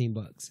were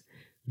 $15.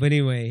 But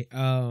anyway,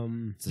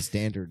 It's a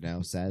standard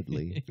now,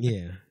 sadly.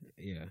 yeah.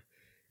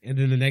 And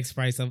then the next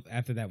price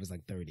after that was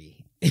like $30.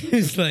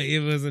 It's like it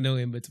wasn't no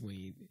in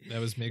between.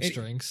 That was mixed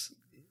drinks.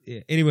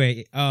 Yeah.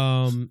 Anyway,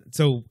 I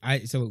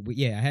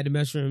had the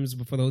mushrooms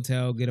before the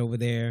hotel. Get over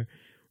there,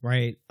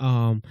 right?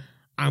 I'm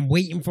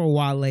waiting for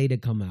Wale to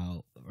come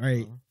out,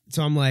 right?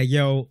 So I'm like,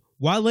 yo,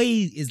 Wale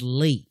is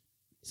late.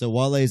 So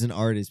Wale is an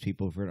artist,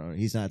 people.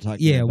 He's not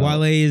talking. Yeah, about,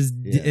 Wale is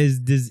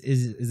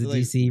a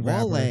like, DC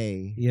rapper.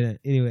 Wale. Yeah.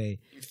 Anyway,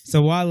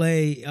 so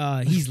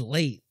Wale, he's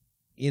late.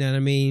 You know what I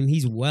mean?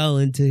 He's well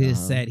into his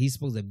set. He's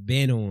supposed to have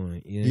been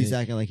on. You know? He's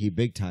acting like he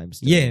big time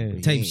still. Yeah,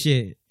 type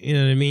shit. You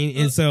know what I mean?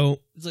 And so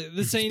it's like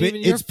this ain't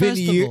even your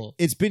festival.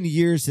 It's been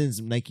years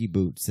since Nike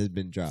boots has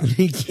been dropped.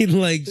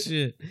 like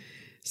shit.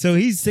 So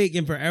he's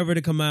taking forever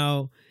to come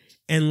out,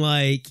 and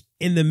like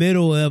in the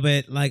middle of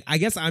it, like I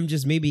guess I'm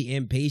just maybe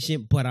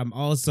impatient, but I'm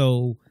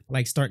also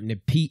like starting to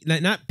peak,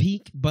 not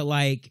peak, but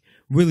like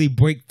really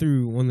break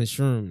through on the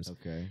shrooms.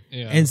 Okay.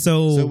 Yeah. And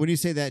so when you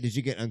say that, did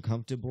you get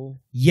uncomfortable?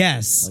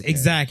 Yes, Okay.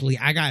 exactly.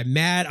 I got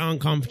mad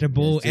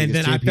uncomfortable, and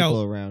then I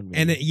felt around me.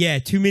 and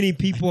then, too many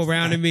people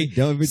around me,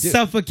 Don't even do-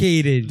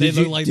 suffocated. They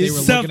looked like they were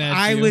looking at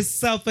I you. was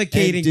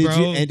suffocating, and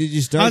bro. did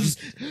you start?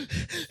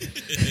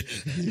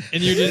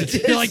 And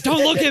you're like,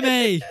 don't look at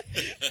me.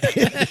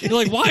 You're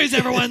like, why is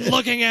everyone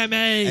looking at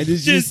me? And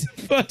did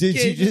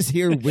you just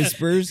hear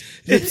whispers?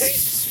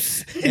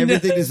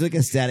 Everything is like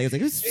a static. It's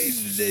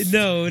like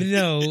no.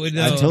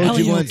 I told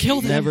Elliot, you once.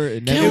 kill them. Never.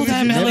 Kill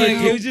them, never.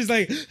 Elliot. It was just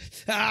like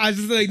I was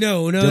just like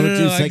no. Don't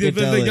do I did,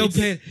 but like, don't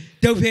panic.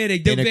 Don't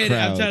panic. In a I'm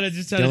crowd. trying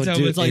to Don't tell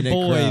do you. It's like, in a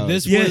boy, crowd.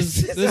 this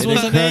Yes. was In a an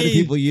crowd of aid.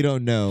 people you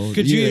don't know.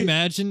 Could you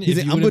imagine He's if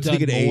like, you I'm would have about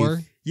to done take an more?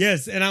 eighth.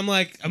 Yes, and I'm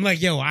like,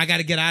 yo, I got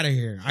to get out of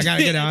here. I got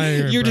to get out of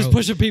here. You're bro. just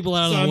pushing people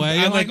out of So the way.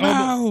 You're like,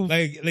 no.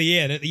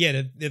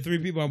 The three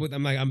people I'm with,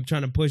 I'm like, I'm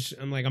trying to push.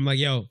 I'm like,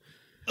 yo,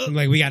 I'm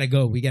like, we gotta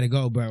go,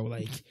 bro.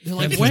 Like, They're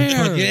like,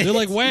 where? They're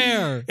like,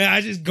 where? And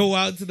I just go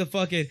out to the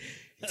fucking.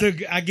 So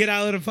I get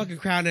out of the fucking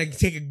crowd and I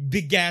take a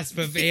big gasp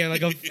of air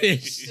like a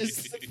fish.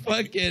 Just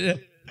fucking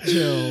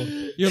Chill.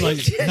 You're like,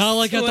 not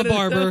like at the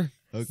barber.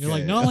 Okay. You're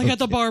like, not like at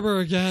the barber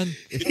again.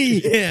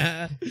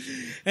 yeah.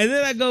 And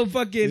then I go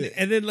fucking,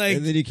 and then like,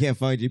 And then you can't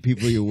find your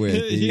people you're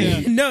with.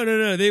 Yeah.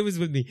 no, they was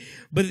with me.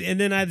 But and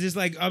then I was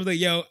like,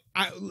 yo,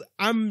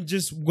 I'm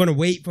just gonna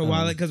wait for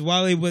Wale because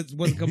Wale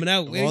wasn't coming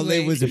out. Wale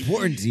anyway. was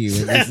important to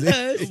you.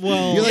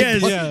 Well, You're like,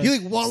 yes, yeah. You're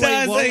like, So I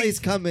was like- Wale's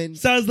coming.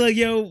 So I was like,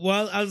 yo,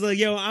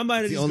 I'm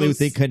about to The just only go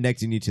thing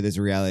connecting you to this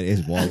reality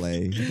is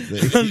Wale.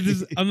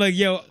 I'm like,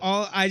 yo,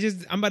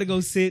 I'm about to go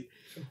sit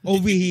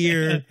over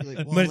here. Like,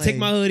 I'm gonna take Wale,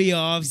 my hoodie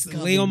off,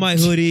 coming. lay on my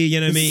hoodie.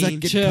 You know what I The mean?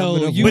 second Chill.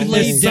 coming of You But Wale. the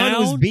laid sun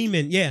was down?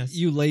 beaming. Yes,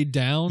 You laid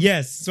down?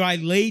 yes. So I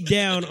laid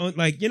down on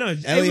like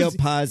Elio was,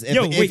 pause.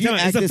 Yo, If wait, you no,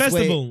 act it's a this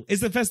festival. way-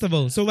 It's a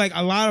festival. So like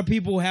a lot of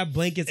people have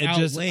blankets It out,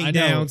 just- I laying know.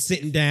 down,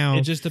 sitting down.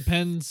 It just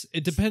depends.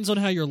 It depends on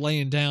how you're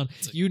laying down.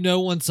 You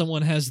know when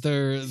someone has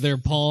their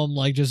palm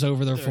like just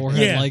over their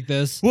forehead Yeah. like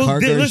this. Well,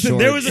 Cargo listen,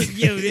 there shorts. was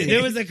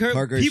there was a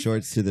Cargo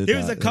shorts to the There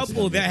was top. a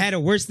couple that had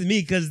it worse than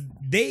me because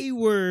they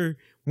weren't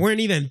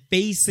even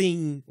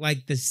facing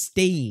like the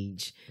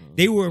stage.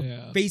 They were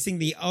Yeah. facing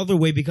the other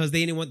way because they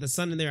didn't want the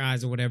sun in their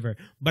eyes or whatever.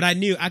 But I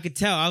could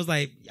tell. I was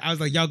like,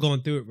 y'all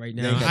going through it right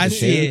You now. ain't got I the see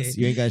shades? it.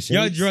 You ain't got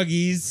Y'all shades?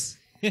 druggies.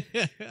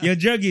 Y'all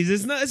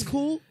druggies. It's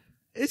cool.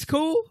 It's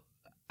cool.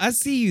 I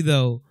see you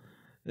though.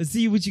 I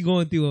see what you're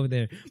going through over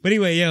there. But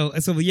anyway,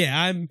 so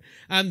yeah,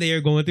 I'm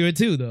there going through it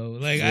too though.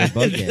 Like You're I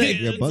bugging.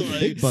 You're bugging.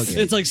 Big bugging.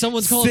 It's like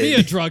someone's calling me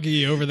a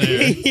druggie over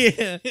there.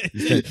 yeah.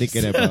 You start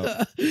thinking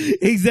about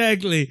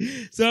Exactly.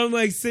 So I'm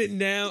like sitting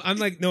down. I'm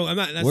like, no, I'm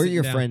not. where are sitting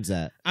your down. friends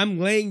at? I'm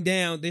laying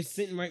down. They're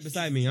sitting right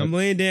beside me. I'm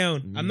laying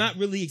down. I'm not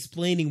really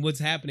explaining what's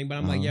happening, but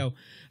I'm like, yo.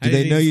 I Do they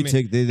just know need you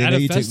some- took? They At know a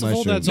you took festival,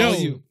 mushrooms. that's No, all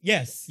you-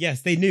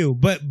 yes, they knew,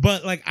 but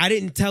like I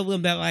didn't tell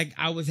them that like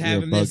I was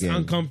having this bugging.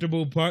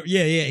 uncomfortable part.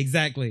 Yeah,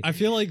 exactly. I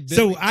feel like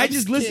So I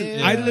just listen.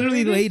 I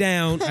literally lay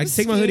down. I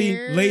take my hoodie,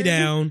 lay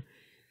down,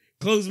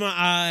 close my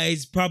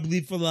eyes, probably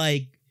for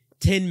like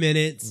 10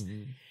 minutes.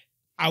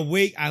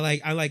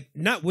 I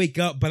not wake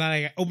up, but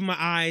I like, open my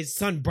eyes,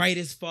 sun bright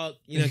as fuck,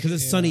 you know, because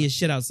it's sunny as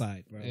shit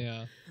outside, bro.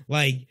 Yeah.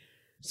 Like,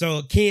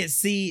 so can't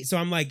see. So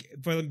I'm like,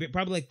 for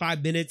probably like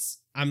 5 minutes,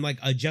 I'm like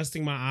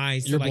adjusting my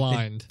eyes You're to like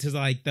blind.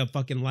 the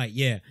fucking light.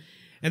 Yeah.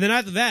 And then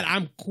after that,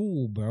 I'm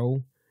cool,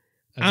 bro.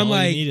 That's I'm all you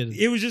like, needed.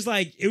 it was just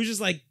like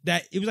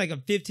that. It was like a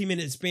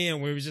 15-minute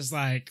span where it was just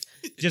like,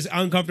 just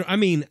uncomfortable. I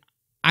mean,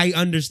 I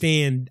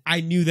understand. I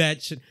knew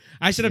that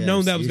I should have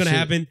known that was going to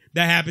happen.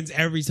 That happens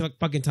every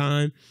fucking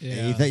time. Yeah.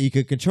 And you thought you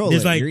could control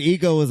it. Like, your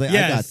ego was like,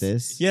 yes, I got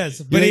this.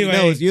 Yes. But anyway.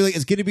 No, you're like,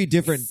 it's going to be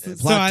different.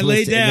 So I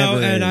laid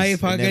down and I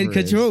fucking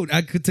controlled. I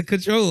took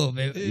control of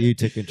it. You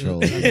took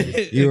control.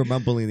 You were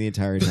mumbling the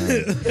entire time.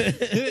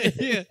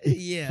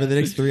 Yeah. For the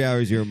next 3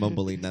 hours, you were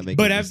mumbling. Not making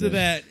But after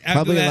that.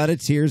 Probably a lot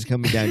of tears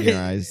coming down your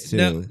eyes, too.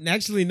 No,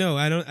 actually, no.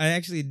 I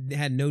actually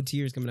had no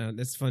tears coming out.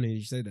 That's funny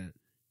you say that.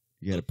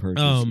 You got to purge.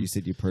 You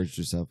said you purged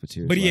yourself with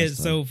tears. But yeah,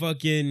 so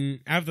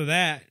fucking after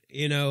that,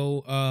 you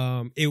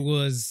know, it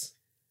was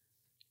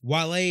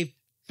Wale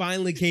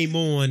finally came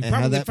on, and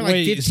probably for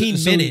like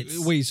 15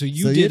 minutes. So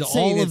you did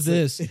all of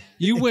this.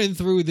 You went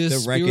through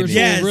this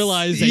spiritual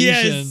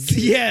realization.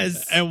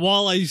 Yes. And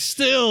Wale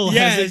still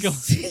hasn't gone.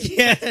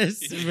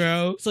 Yes,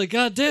 bro. It's like,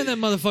 God damn, that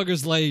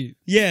motherfucker's late.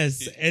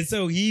 Yes. And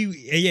so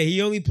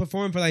he only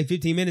performed for like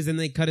 15 minutes and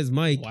they cut his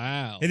mic.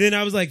 Wow. And then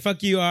I was like,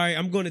 fuck you, all right,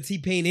 I'm going to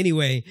T-Pain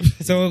anyway.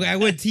 So I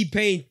went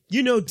T-Pain.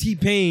 You know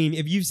T-Pain,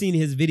 if you've seen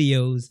his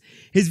videos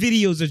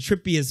are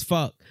trippy as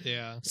fuck.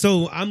 Yeah.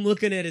 So I'm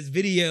looking at his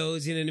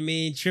videos, you know what I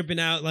mean, tripping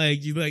out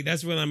like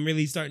that's when I'm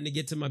really starting to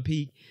get to my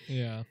peak.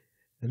 Yeah.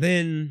 And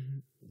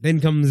then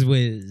comes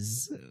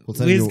Wiz. Wiz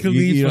Khalifa.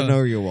 You don't know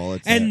where your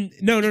wallet's and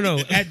at. No.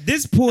 At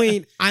this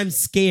point, I'm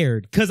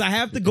scared because I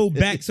have to go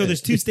back. So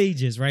there's 2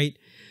 stages, right?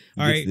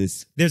 All right.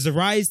 There's a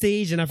rise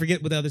stage, and I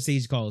forget what the other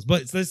stage calls,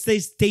 but let's say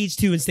stage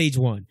 2 and stage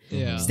 1.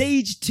 Yeah.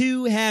 Stage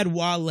 2 had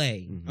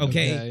Wale.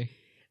 Okay.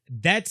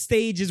 That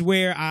stage is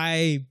where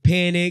I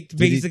panicked,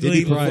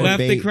 basically left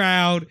the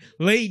crowd,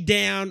 laid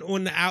down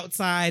on the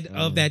outside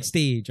of that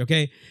stage.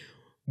 Okay,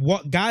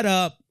 got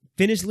up,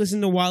 finished listening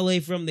to Wale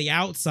from the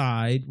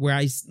outside, what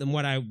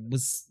I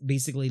was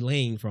basically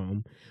laying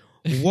from.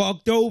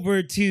 Walked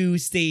over to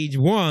stage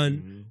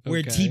 1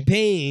 where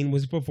T-Pain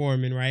was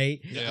performing. Right,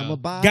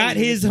 got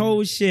his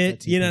whole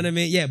shit. You know what I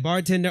mean? Yeah,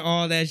 bartender,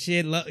 all that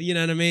shit. You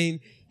know what I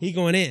mean? He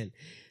going in.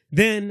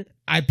 Then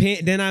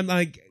I'm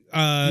like.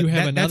 You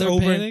have another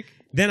panic?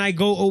 Then I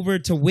go over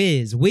to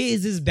Wiz.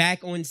 Wiz is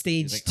back on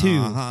stage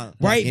 2.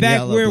 Right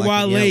back where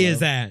Wale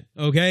is at.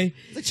 Okay?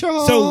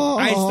 So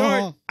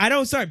I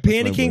don't start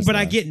panicking, but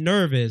I get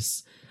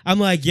nervous. I'm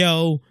like,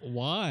 yo.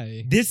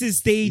 Why? This is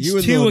stage 2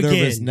 again.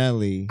 Nervous,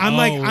 Nelly. I'm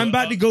like, I'm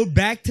about to go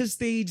back to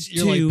stage 2.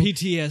 You're like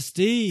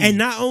PTSD. And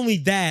not only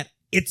that,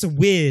 it's a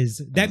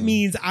Wiz. That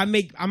means I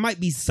might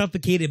be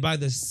suffocated by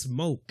the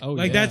smoke.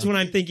 That's what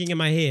I'm thinking in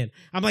my head.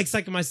 I'm like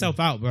psyching myself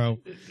out, bro.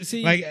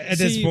 At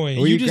this point.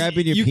 Were you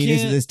grabbing your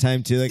penis at this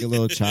time too, like a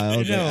little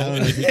child?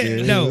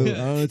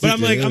 No. But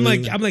I'm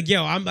like,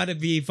 yo, I'm about to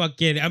be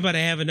fucking. I'm about to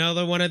have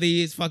another one of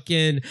these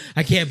fucking.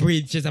 I can't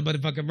breathe. Just I'm about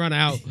to fucking run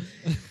out.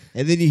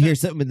 And then you hear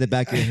something in the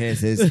back of your head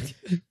that says,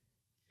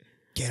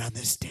 "Get on the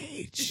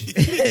stage.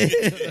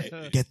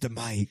 Get the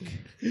mic."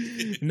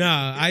 No,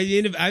 I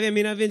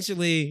mean,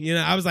 eventually, you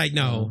know, I was like,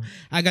 no,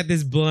 I got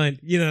this blunt.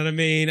 You know what I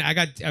mean? I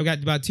got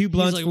about 2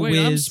 blunts for Wiz.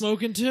 I'm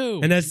smoking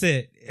too, and that's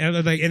it. And I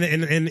was like,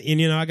 and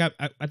you know,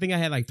 I think I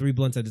had like 3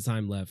 blunts at the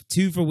time left,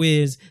 2 for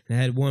Wiz, and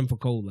I had 1 for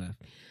Cole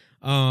left.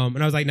 And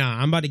I was like,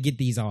 nah, I'm about to get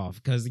these off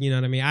because you know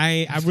what I mean.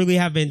 I really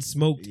haven't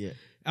smoked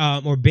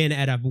or been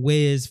at a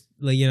Wiz,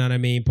 you know what I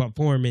mean,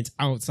 performance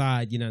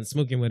outside, you know,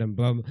 smoking with him.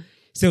 Blah, blah.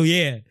 So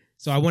yeah.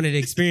 So I wanted to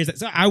experience that.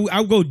 So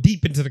I'll go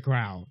deep into the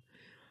crowd.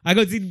 I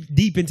go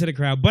deep into the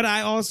crowd, but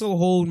I also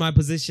hold my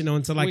position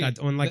onto like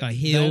a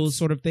hill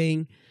sort of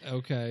thing.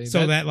 Okay.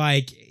 So that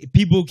like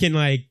people can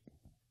like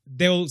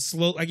they'll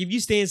slow like if you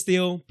stand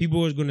still,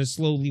 people are going to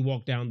slowly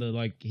walk down the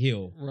like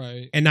hill,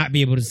 right, and not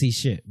be able to see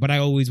shit. But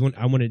I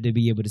wanted to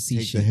be able to see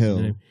take shit. The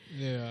hill. You know?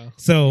 Yeah.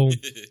 So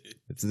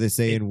that's what they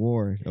say in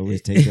war.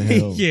 Always take the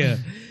hill. Yeah.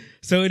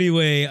 So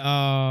anyway,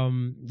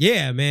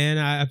 yeah, man,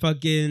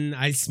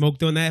 I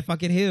smoked on that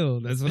fucking hill.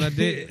 That's what I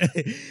did.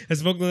 I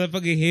smoked on that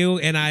fucking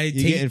hill, and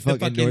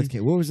fucking North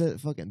Carolina. What was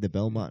that? Fucking the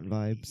Belmont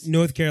vibes.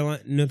 North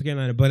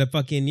Carolina. But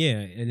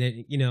and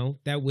then you know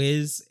that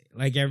Wiz,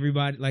 like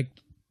everybody, like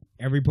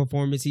every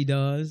performance he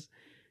does,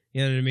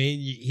 you know what I mean.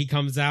 He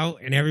comes out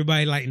and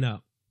everybody lighten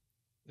up.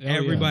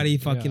 Everybody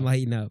fucking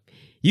lighten up.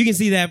 You can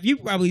see that. You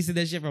probably see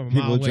that shit from a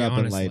mile away. People dropping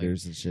honestly.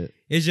 lighters and shit.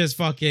 It's just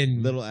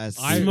fucking little ass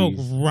smoke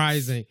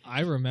rising.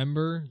 I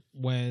remember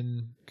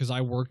because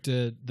I worked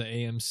at the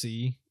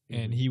AMC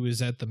and he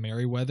was at the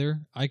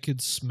Merriweather. I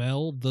could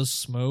smell the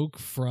smoke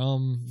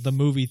from the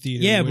movie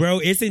theater. Yeah, bro,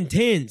 it's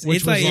intense.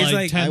 It's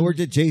like I worked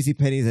at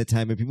JCPenney's at that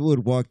time, and people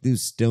would walk through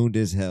stoned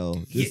as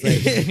hell, just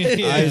like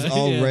eyes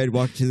all red,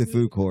 walk to the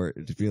food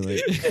court to be like,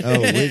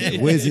 "Oh,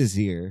 Wiz is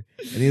here."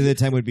 And the other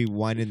time would be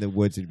wine in the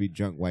woods. It'd be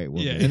drunk white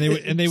women. Yeah,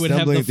 and they would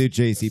stumbling have through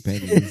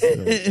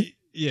JCPenney's.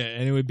 Yeah,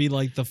 and it would be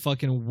like the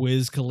fucking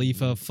Wiz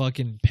Khalifa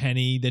fucking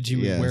penny that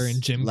you would wear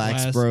in gym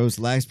class.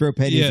 Laxbro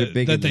pennies are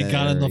big. That they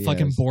got on the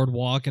fucking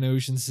boardwalk in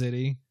Ocean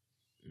City.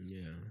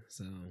 Yeah,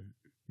 so.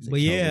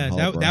 But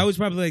yeah, that was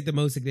probably like the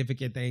most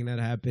significant thing that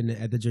happened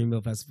at the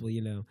Dreamville Festival,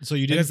 you know. So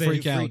you didn't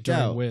freak out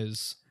during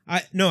Wiz?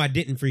 No, I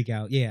didn't freak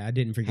out. Yeah, I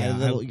didn't freak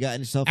out. You got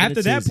yourself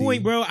after that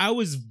point, bro, I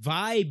was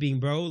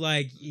vibing, bro.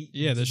 Like,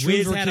 yeah, the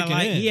Wiz had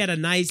he had a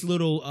nice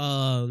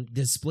little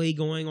display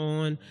going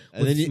on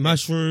with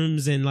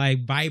mushrooms and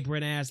like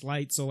vibrant ass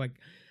lights. So like,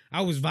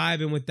 I was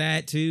vibing with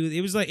that too.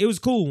 It was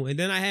cool. And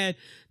then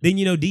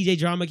DJ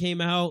Drama came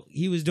out.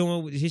 He was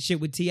doing his shit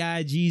with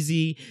T.I.,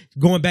 Jeezy,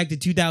 going back to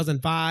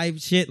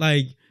 2005 shit.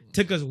 Like,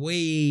 took us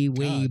way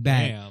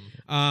back. Damn.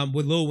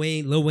 With Lil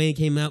Wayne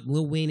came up.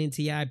 Lil Wayne and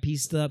T.I.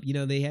 pieced up. You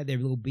know, they had their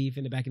little beef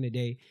in the back in the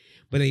day,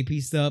 but they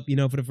pieced up, you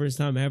know, for the first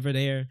time ever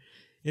there.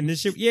 And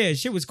this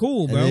shit was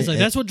cool, bro. It's like,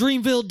 that's what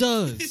Dreamville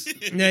does.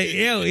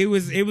 Yeah, it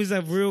was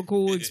a real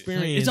cool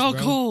experience. It's all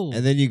cool.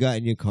 And then you got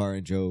in your car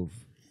and drove.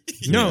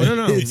 No.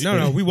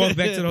 We walked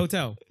back to the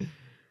hotel.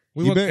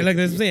 Like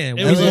I'm saying,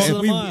 it was less than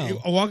a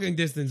mile. A walking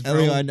distance, bro.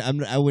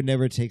 Elio, I would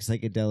never take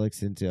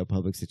psychedelics into a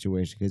public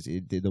situation because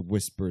the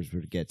whispers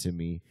would get to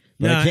me.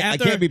 But I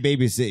can't be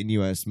babysitting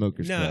you at a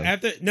smoker's club.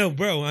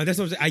 Bro. That's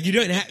what I'm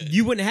saying.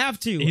 You wouldn't have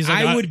to.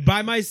 I would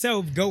by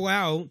myself go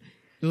out.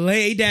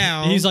 Lay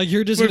down. He's like,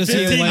 you're just gonna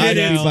see him lay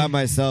down. I'd be by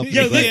myself.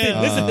 Yo,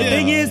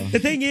 listen. The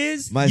thing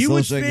is, my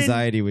social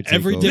anxiety would take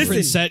every over.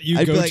 different set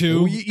you go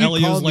to.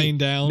 Elio's laying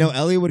down. No,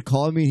 Elio would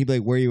call me. He'd be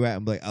like, "Where you at?"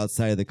 I'm like,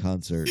 "Outside of the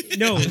concert."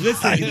 No,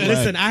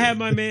 listen. I had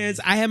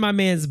my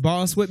man's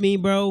boss with me,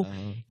 bro.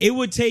 He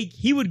would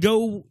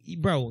go,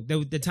 bro.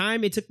 The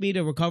time it took me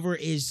to recover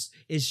is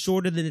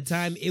shorter than the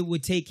time it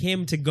would take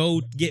him to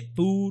go get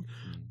food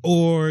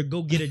or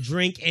go get a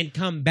drink and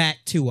come back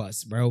to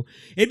us, bro.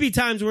 It'd be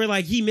times where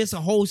like he missed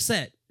a whole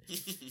set.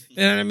 You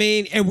know what I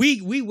mean? And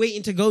we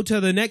waiting to go to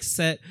the next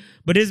set,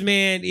 but this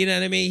man, you know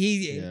what I mean?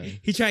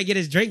 He trying to get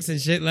his drinks and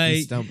shit. Like,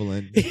 he's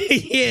stumbling.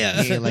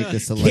 Yeah, he ain't like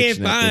the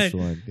selection at this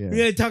one.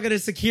 Yeah, talking to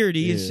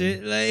security and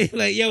shit.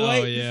 Like yo,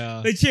 why? Oh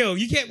yeah. Like, chill.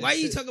 You can't. Why are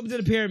you talking to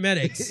the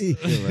paramedics?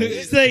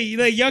 It's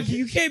like y'all,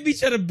 you can't be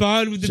trying to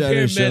bond with the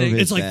paramedics.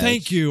 It's like,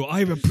 thank you.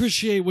 I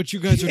appreciate what you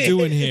guys are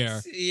doing here.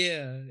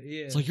 Yeah.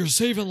 It's like, you're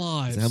saving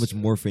lives. So how much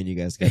morphine you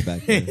guys got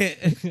back there?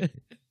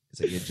 It's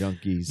like you're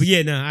junkies. But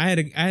yeah, no, I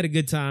had a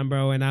good time,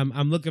 bro, and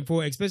I'm looking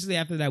forward, especially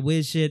after that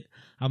Wiz shit.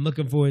 I'm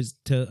looking forward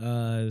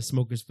to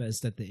Smokers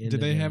Fest at the end. Did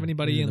they have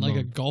anybody in like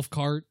a golf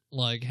cart?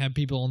 Like, have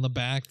people in the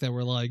back that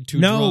were like too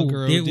drunk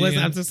or it was.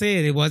 I'm just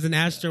saying, it wasn't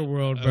Astro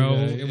World, bro.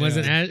 Okay, it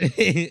wasn't.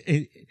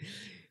 It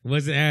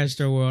wasn't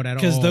Astro World at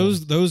all.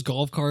 Because those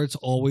golf carts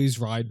always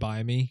ride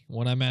by me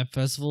when I'm at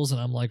festivals, and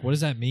I'm like, what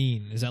does that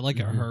mean? Is that like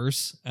a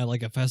hearse at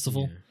like a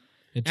festival? Yeah.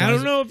 I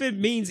don't know if it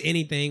means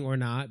anything or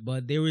not,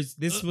 but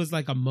this was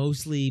like a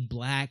mostly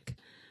black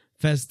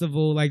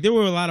festival. Like, there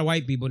were a lot of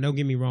white people, don't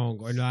get me wrong,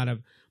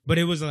 but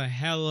it was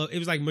it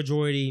was like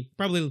majority,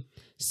 probably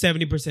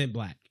 70%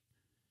 black.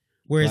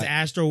 Whereas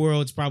Astro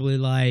World's probably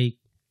like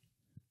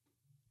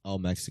all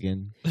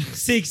Mexican.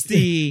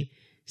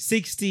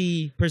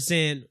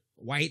 60%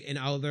 white and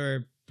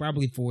other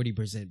probably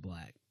 40%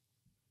 black.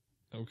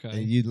 Okay.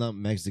 And you lump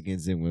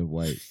Mexicans in with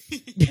white.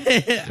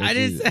 I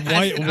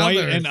didn't white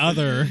and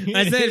other.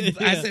 I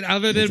said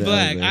other than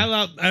black. Other. I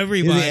love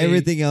everybody.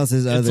 Everything else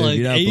is other. It's like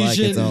you're not Asian, black,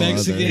 it's all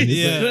Mexican. other.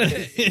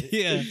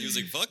 Yeah. He was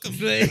like, fuck them.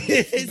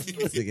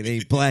 It's like it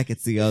ain't black,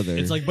 it's the other.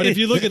 It's like, but if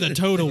you look at the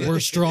total, we're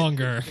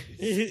stronger.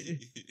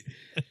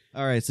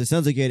 All right, so it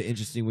sounds like you had an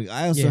interesting week.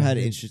 I also had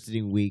an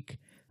interesting week.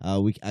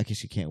 I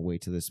actually can't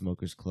wait to the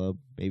Smokers Club.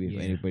 Maybe if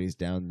anybody's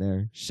down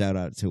there, shout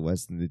out to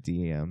us in the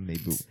DM.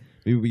 Maybe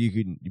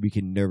we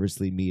can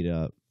nervously meet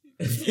up.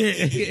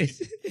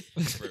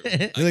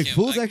 Like,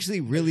 Fool's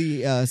actually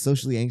really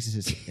socially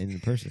anxious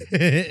in person.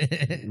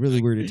 Really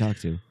weird to talk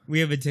to. We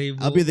have a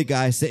table. I'll be the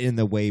guy sitting in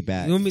the way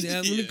back. Let me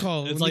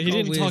call. It's like he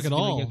didn't talk at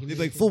all. They'd be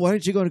like, Fool, why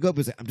didn't you go to go?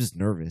 He's like, I'm just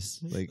nervous.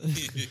 Like, I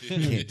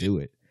can't do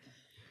it.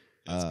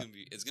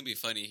 It's gonna be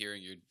funny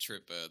hearing your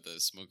trip at the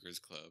Smokers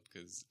Club,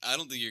 because I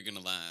don't think you're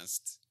gonna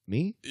last.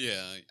 Me?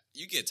 Yeah,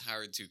 you get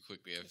tired too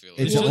quickly. I feel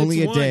like it's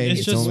only a day.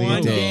 It's just only one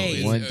a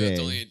day. One day.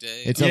 It's only a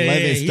day. It's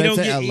 11. It starts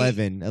at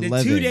 11. The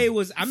 2-day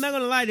was. I'm not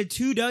gonna lie. The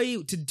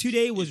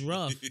 2-day was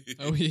rough.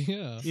 Oh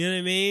yeah. You know what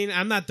I mean?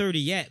 I'm not 30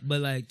 yet,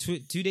 but like 2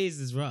 days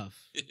is rough.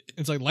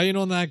 It's like laying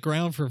on that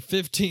ground for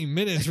 15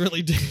 minutes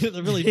really did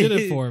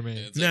it for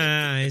me.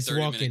 Yeah, it's like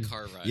walking.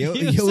 Car ride.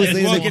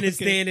 It's walking and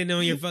standing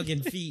on your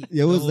fucking feet.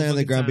 Yo was laying on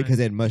the ground because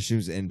it had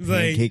mushrooms and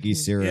pancakey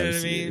syrup. You know what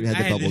I mean? It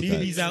had the bubble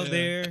newbies out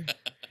there.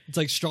 It's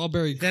like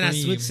strawberry cream. Then I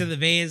switched to the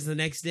Vans the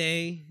next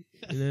day.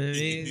 You know what I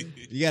mean?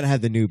 You gotta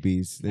have the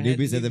newbies. The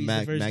newbies are the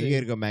max. You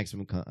gotta go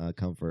maximum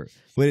comfort.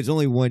 But it's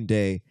only one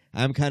day.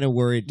 I'm kind of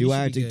worried. Do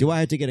I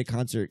have to get a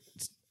concert?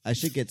 I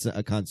should get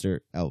a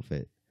concert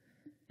outfit.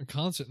 A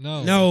concert?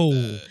 No. No.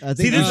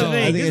 See, this is the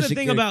thing. This is the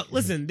thing about.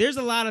 Listen, there's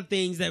a lot of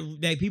things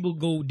that people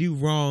go do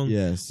wrong.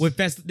 Yes. With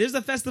there's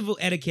a festival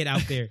etiquette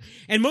out there,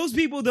 and most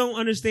people don't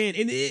understand.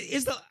 And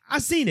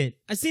I've seen it.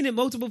 I've seen it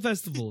multiple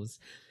festivals.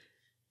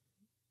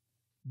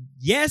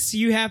 Yes,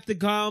 you have to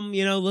come,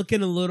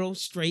 looking a little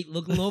straight,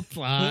 looking a little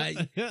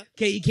fly.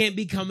 Okay, you can't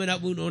be coming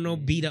up with no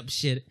beat up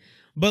shit.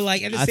 But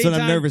like at the same time, that's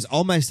what I'm nervous.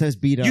 All my stuff's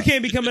beat up. You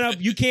can't be coming up.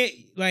 You can't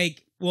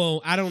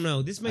well, I don't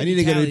know. This may I need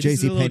to go to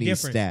JCPenney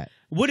stat.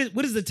 What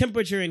is the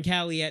temperature in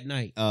Cali at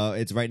night?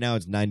 It's right now.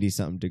 It's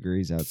 90-something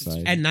degrees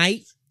outside. At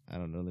night? I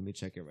don't know. Let me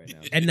check it right now.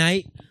 At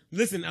night?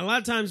 Listen, a lot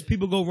of times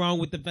people go wrong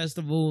with the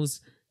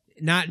festivals,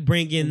 not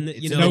bringing no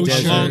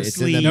a long shirt,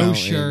 sleeve, no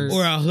shirt,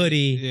 or a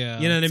hoodie. Yeah.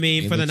 You know what I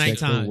mean, for the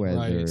nighttime.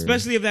 Right.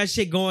 Especially if that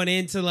shit going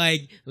into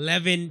like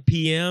 11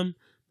 p.m.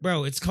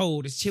 Bro, it's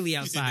cold. It's chilly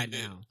outside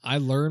now. I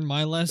learned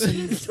my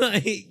lesson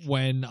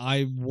when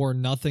I wore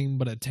nothing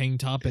but a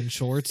tank top and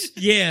shorts.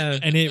 Yeah.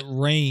 And it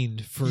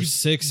rained for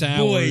 6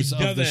 hours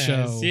of the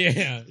show.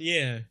 Yeah,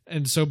 yeah.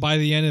 And so by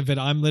the end of it,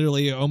 I'm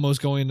literally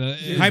almost going to...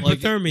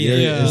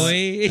 hypothermia,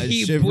 boy. A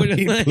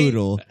shivering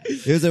poodle.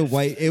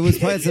 It was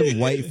probably some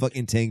white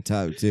fucking tank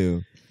top,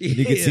 too. And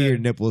you could see your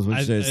nipples when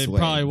they're sweating. It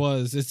probably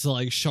was. It's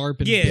like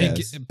sharp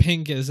and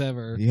pink as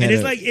ever. And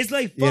it's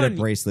like fun. You had a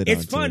bracelet on,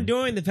 it's fun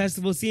during the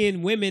festival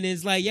seeing women.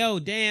 It's like, yo,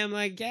 damn,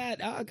 like, God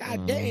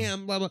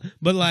damn, blah, blah.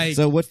 But like,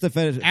 so what's the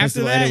festival?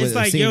 After that, it's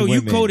like, yo,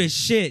 you cold as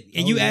shit.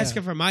 And you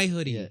asking for my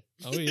hoodie. Yeah.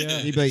 Oh, yeah.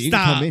 You'd be like, you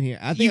Stop. can come in here.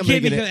 I think you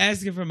can't be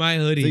asking for my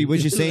hoodie. So what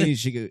you're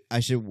saying, I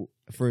should,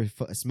 for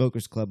a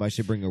smokers club, I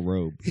should bring a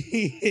robe.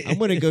 I'm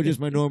going to go just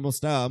my normal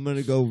style. I'm going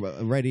to go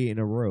ready in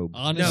a robe.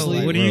 Honestly.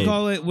 No, what do you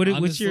call it?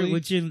 What's your,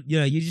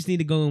 you just need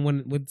to go in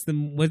one, what's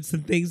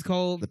the things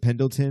called? The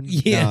Pendleton?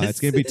 Yes. No,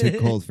 it's going to be too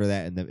cold for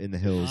that in the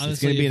hills. Honestly,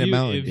 it's going to be in the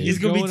mountains. It's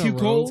going to be too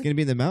cold? It's going to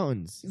be in the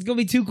mountains. It's going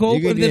to be too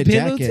cold for the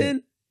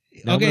Pendleton?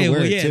 No, okay,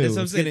 well, yeah, that's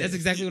what I'm saying. That's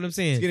exactly what I'm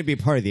saying. It's gonna be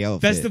part of the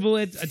outfit. Festival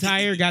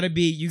attire gotta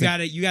be. You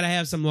gotta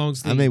have some long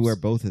sleeves. I may wear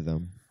both of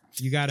them.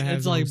 You gotta have.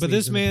 It's like, but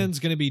this man's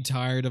gonna be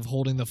tired of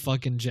holding the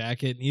fucking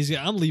jacket. And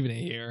I'm leaving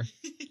it here.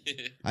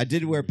 I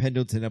did wear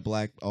Pendleton,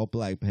 all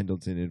black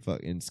Pendleton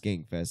in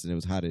Skank Fest, and it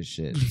was hot as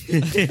shit.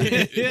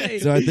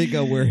 So I think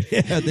I'll wear.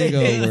 I think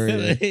I'll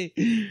wear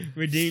it.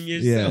 Redeem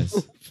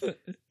yourself.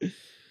 Yes.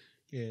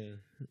 Yeah.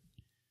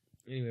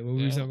 Anyway, what were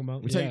we talking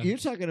about? You're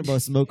talking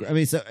about smoker. I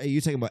mean, so you're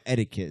talking about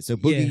etiquette. So,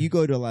 Boogie, you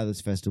go to a lot of those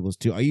festivals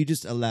too. Are you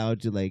just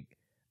allowed to like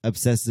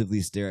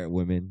obsessively stare at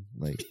women?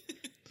 Like,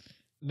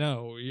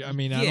 no. I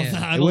mean,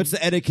 I don't. What's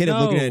the etiquette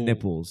of looking at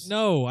nipples?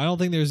 No, I don't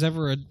think there's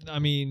ever a. I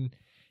mean,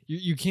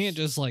 you can't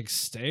just like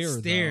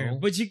stare, though.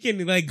 But you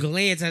can like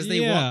glance as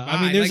they walk by.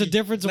 I mean, there's a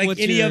difference like of what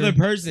any other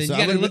person. So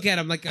you got to look at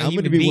them like I'm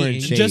human be being. Wearing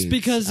shades. Just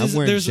because I'm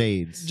wearing there's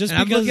shades. Just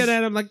because I'm looking at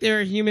them like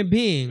they're a human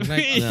being.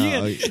 Like,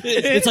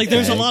 it's like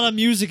there's a lot of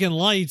music and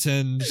lights,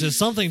 and just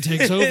something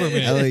takes over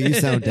me. Ellie, you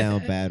sound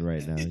down bad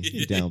right now.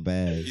 You're down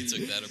bad. You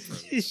took that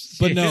approach.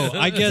 But no,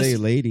 I guess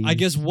lady. I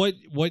guess what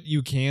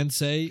you can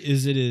say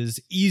is it is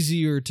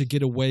easier to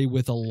get away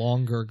with a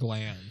longer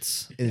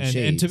glance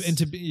and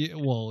to be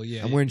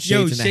yeah. I'm wearing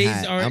shades and a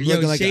hat. I'm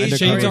looking like an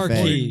shades are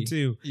fan. key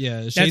too.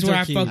 Yeah, shades that's where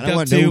are I key. fucked I don't up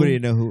want too. nobody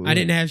to know who. I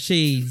didn't have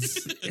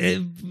shades.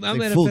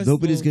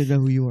 Nobody's gonna know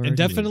who you are. And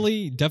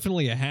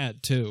definitely a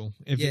hat too.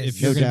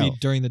 If you're No gonna doubt. be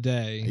during the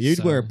day,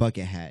 You'd wear a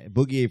bucket hat,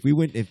 Boogie. If you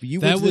went to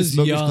the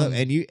smokers club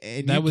and you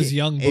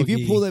young. If Boogie.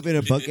 you pulled up in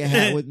a bucket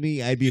hat with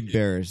me, I'd be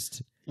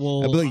embarrassed.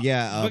 Well, I'd be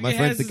like, my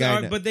friend's the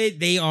guy. But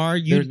they are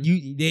useful.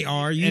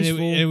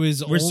 And it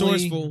was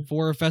resourceful only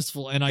for a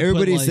festival. And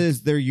everybody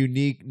says they're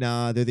unique.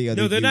 Nah, they're the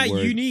other. No, they're not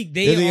word. unique.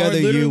 They're the other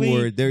literally U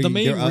word. They're the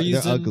main reason.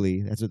 They're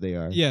ugly. That's what they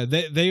are. Yeah,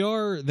 they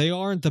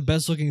aren't the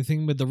best looking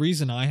thing. But the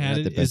reason I had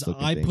it is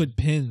I put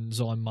pins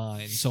on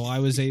mine, so I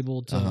was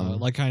able to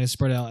like kind of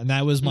spread out, and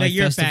that was my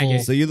festival.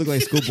 So you look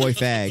like schoolboy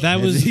fag. That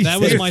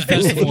was my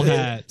festival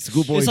hat.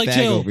 Schoolboy it's like, fag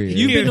Joe, over here.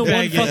 you've been to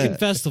one fag, fucking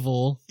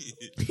festival.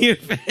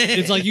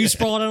 It's like you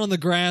sprawled out on the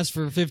grass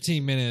for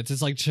 15 minutes.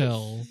 It's like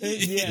chill.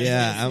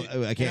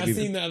 I can't. I've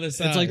seen the other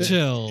side. It's like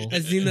chill.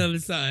 I've seen the other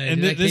side.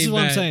 And this is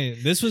what I'm saying.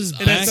 This was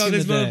and I back saw in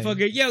this the day.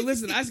 motherfucker. Yo,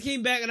 listen, I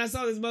came back and I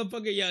saw this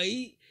motherfucker. Yo,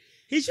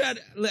 he tried.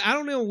 I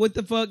don't know what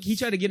the fuck. He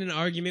tried to get in an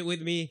argument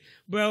with me,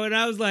 bro. And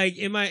I was like,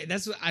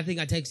 that's what I think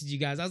I texted you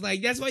guys. I was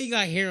like, that's why you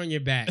got hair on your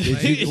back.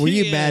 Right? Were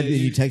you mad that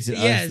you texted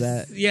us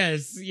that?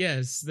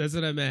 Yes. That's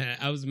what I'm mad.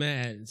 I was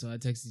mad, so I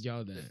texted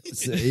y'all that.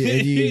 So, and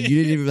you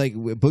didn't even like.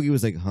 Boogie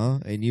was like, huh?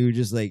 And you were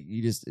just like,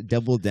 you just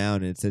doubled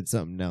down and said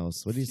something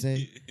else. What did he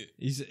say?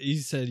 He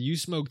said you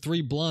smoked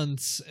 3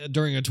 blunts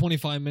during a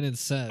 25-minute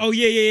set. Oh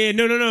yeah.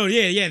 No.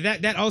 Yeah.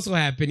 That also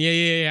happened.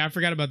 Yeah. I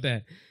forgot about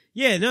that.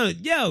 Yeah, no,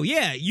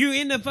 you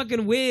in the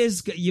fucking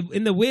Wiz, you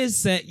in the Wiz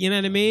set, you know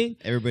what I mean?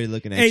 Everybody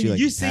looking at and you like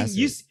you sing,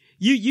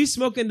 you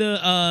smoking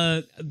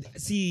the,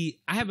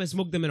 see, I haven't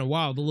smoked them in a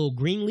while, the little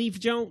green leaf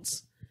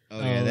Jones. Oh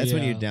yeah, that's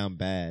when you're down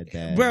bad.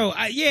 Bro,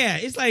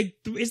 it's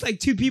like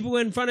two people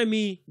in front of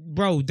me,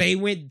 bro. They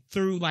went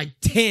through like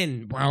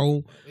 10,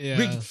 bro.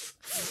 Yeah.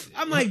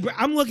 I'm like, bro,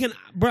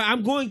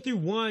 I'm going through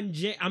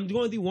 1J. I'm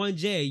going through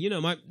 1J.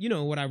 You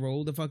know what I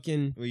roll, the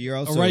fucking you're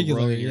also a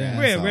regular,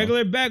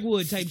 regular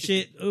backwood type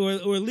shit or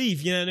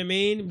leaf. You know what I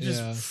mean?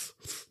 Just.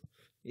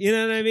 You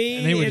know what I mean?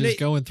 And they were just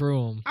going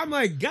through them. I'm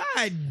like,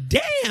 God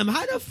damn,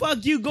 how the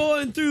fuck you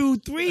going through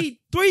three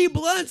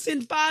blunts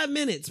in 5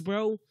 minutes,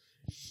 bro?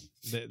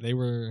 They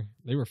were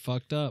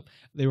fucked up.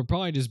 They were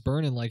probably just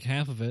burning like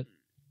half of it.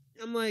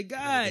 I'm like,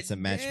 God, it's a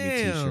match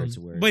damn. me t-shirt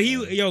to wear.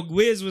 But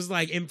Wiz was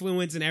like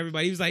influencing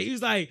everybody. He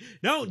was like,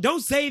 no, don't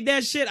save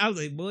that shit. I was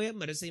like, boy, I'm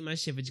gonna save my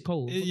shit. It's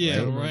cold.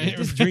 Yeah, right.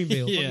 This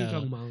Dreamville. What Yeah. are you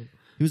talking about?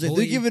 He was like,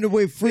 they're giving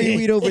away free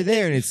weed over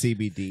there, and it's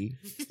CBD.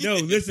 No,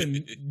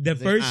 listen. The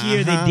first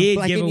year they did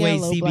black give and away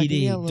yellow, black and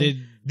yellow.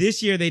 CBD.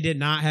 This year they did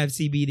not have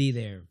CBD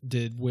there.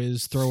 Did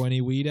Wiz throw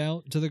any weed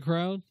out to the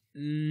crowd?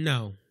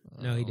 No,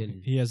 he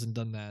didn't. He hasn't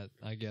done that,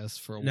 I guess,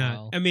 for a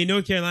while. I mean,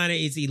 North Carolina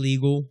is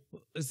illegal,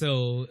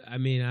 so I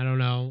mean, I don't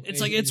know. It's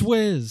like it's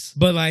Wiz,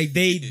 but like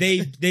they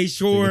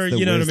sure, It's the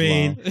you know what I Wiz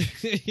mean.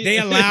 law. They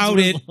allowed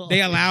it.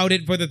 They allowed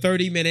it for the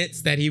 30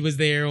 minutes that he was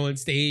there on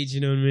stage.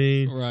 You know what I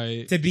mean?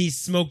 Right. To be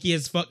smoky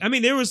as fuck. I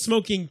mean, they were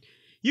smoking.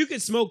 You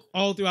could smoke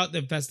all throughout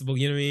the festival.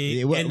 You know what I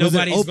mean? And was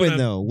it open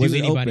though? Was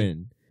it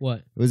open?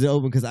 What? Was it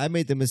open? Because I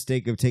made the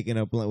mistake of taking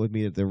a blunt with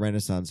me at the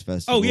Renaissance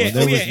Festival. Oh yeah,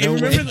 There was And no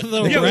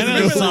remember way. the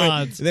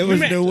Renaissance. There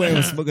was no way I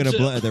was smoking a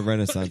blunt at the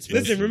Renaissance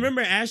Festival. Listen,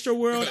 remember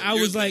Astroworld? I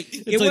was like,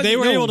 it's like they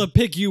were able to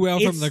pick you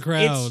out from the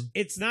crowd.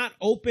 It's not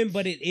open,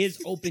 but it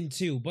is open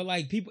too. But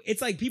like people, it's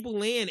like people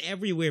laying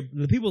everywhere.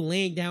 The people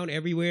laying down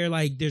everywhere.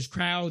 Like there's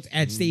crowds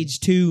at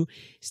stage 2,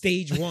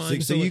 stage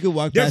 1. So you can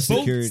walk past both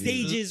security.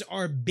 Stages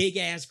are big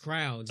ass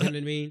crowds. You know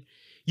what I mean?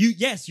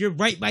 You're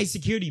right by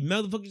security.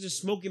 Motherfuckers are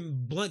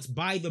smoking blunts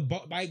by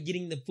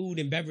getting the food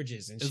and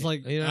beverages and shit. It's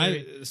like you know what I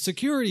mean?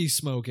 security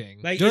smoking.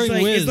 Like during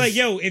Wiz. it's like,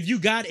 yo, if you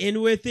got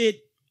in with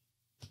it,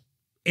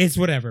 it's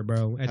whatever,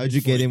 bro. How'd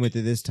you get in with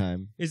it this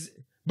time?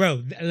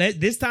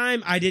 This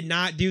time I did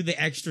not do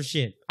the extra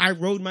shit. I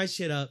rolled my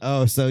shit up.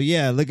 Oh, so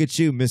yeah, look at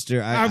you,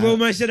 Mister. I rolled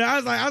my shit up.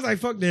 I was like,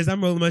 fuck this.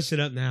 I'm rolling my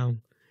shit up now.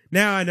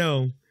 Now I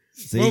know.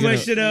 So roll my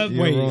shit up.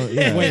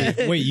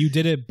 Wait, you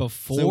did it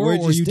before So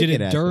where'd you or you stick did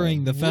it it at,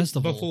 during though? the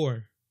festival?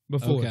 Before.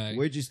 Okay.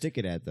 Where'd you stick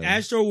it at though?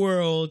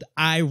 Astroworld,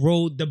 I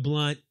rolled the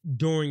blunt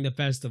during the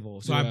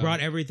festival. So I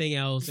brought everything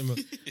else. And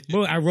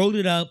I rolled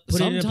it up,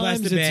 put it in a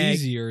plastic bag. Sometimes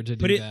it's easier to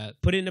do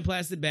that. Put it in a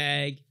plastic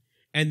bag,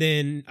 and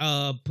then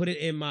put it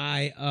in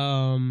my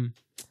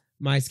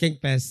my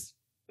Skankfest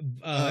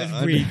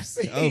briefs.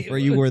 Oh, for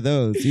you wore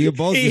those. Your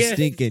balls are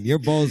stinking. Your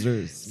balls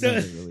are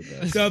smelling really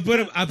bad. So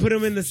I put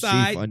them in the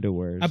side. Sheath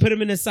underwear. I put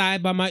them in the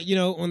side by my,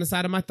 on the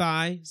side of my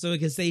thigh so it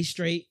can stay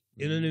straight.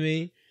 You know what I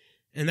mean?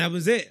 And that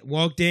was it.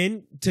 Walked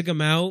in, took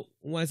them out.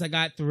 Once I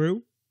got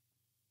through,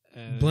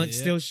 blunt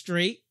still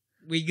straight.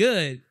 We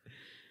good.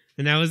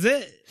 And that was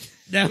it.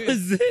 That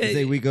was it.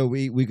 Say we go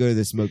to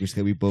the smokers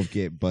club. We both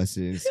get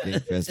busted in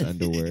Skankfest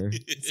underwear.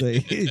 It's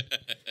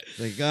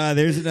like,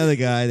 there's another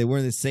guy. They're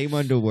wearing the same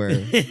underwear.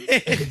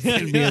 He's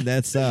gonna be on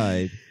that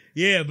side.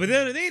 Yeah, but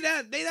they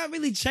not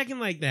really checking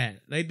like that.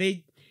 Like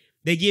they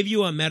give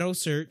you a metal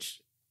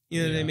search.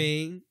 You know what I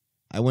mean?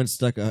 I once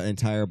stuck an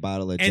entire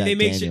bottle of Jack and they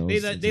make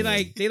Daniels sure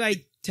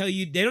they tell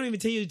you. They don't even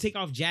tell you to take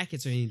off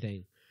jackets or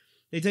anything.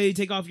 They tell you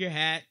to take off your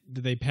hat.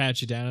 Did they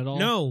pat you down at all?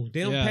 No,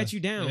 they don't pat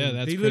you down. Yeah,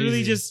 that's they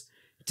literally just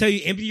tell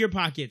you empty your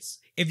pockets.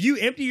 If you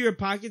empty your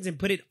pockets and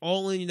put it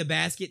all in the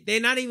basket,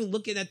 they're not even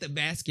looking at the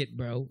basket,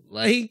 bro.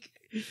 Like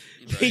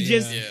they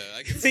just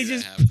I can see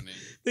that happening.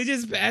 They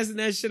just passing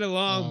that shit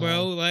along,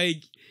 bro.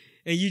 Like,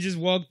 and you just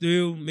walk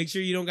through, make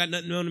sure you don't got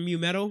nothing on the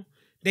metal.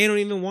 They don't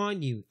even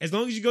want you. As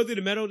long as you go through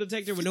the metal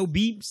detector with no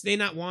beeps, they're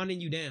not wanting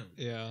you down.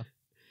 Yeah.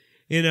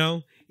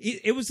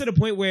 It was to the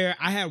point where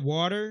I had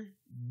water.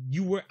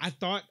 I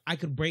thought I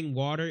could bring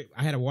water.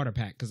 I had a water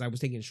pack because I was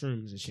taking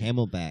shrooms and shit.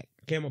 Camel pack,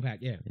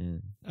 yeah.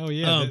 Oh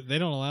yeah, they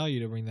don't allow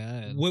you to bring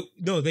that in.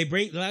 No, they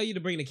allow you to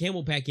bring the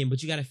camel pack in,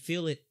 but you got to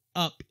fill it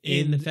up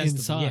in the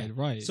festival. Inside,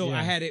 right. So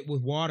I had it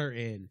with water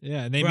in.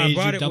 Yeah, and they made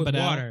you dump it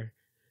out. Water.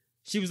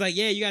 She was like,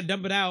 yeah, you got to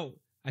dump it out.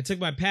 I took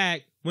my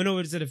pack, went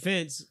over to the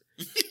fence,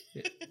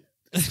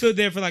 stood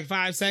there for like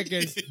 5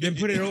 seconds, then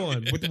put it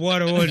on with the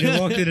water on and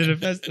walked into the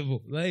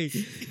festival. Like,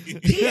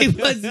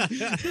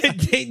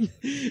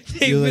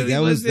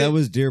 that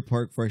was Deer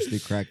Park freshly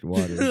cracked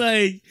water.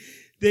 Like,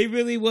 they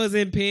really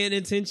wasn't paying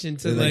attention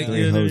to like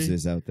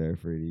hoses out there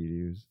for you to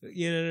use.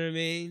 You know what I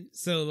mean?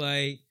 So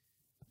like,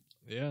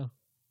 yeah,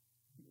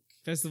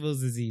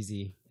 festivals is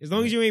easy as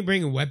long as you ain't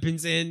bringing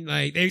weapons in.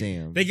 Like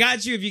they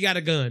got you if you got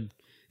a gun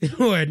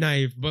or a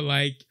knife, but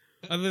like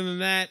other than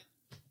that,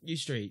 you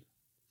straight.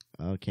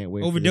 I can't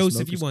wait. Overdose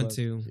if you want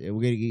to. Yeah,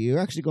 you're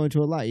actually going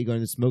to a lot. You're going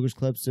to the Smokers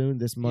Club soon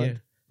this month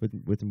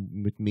with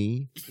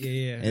me.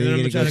 Yeah. And then I'm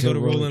gonna try to go to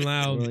Rolling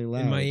Loud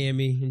in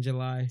Miami in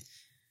July.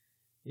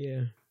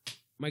 Yeah.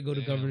 Might go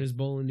to Governor's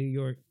Bowl in New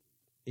York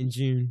in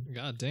June.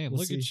 God damn,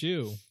 look at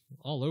you.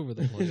 All over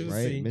the place.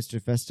 Right? Mr.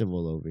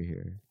 Festival over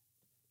here.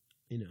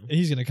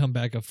 He's gonna come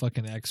back a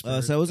fucking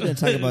expert. So I was gonna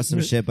talk about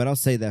some shit, but I'll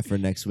say that for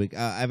next week.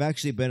 I've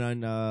actually been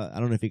on. I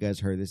don't know if you guys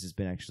heard this. It's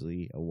been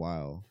actually a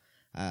while.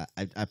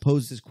 I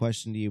posed this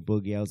question to you,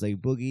 Boogie. I was like,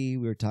 Boogie,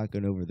 we were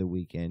talking over the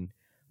weekend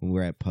when we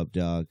were at Pub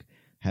Dog,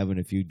 having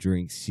a few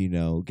drinks,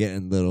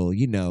 getting little,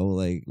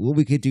 like what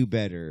we could do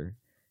better.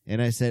 And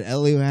I said,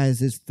 Elio has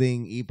his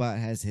thing, Ebot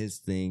has his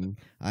thing,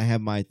 I have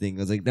my thing.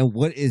 I was like, now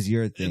what is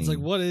your thing? It's like,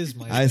 what is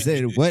my I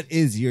said, what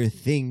is your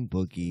thing,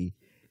 Boogie?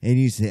 And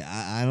you say,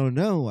 I don't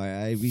know.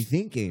 I be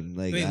thinking.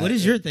 Like, wait, what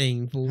is your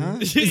thing, fool? Huh?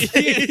 What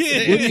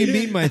do you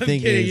mean my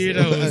thing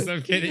is?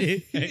 I'm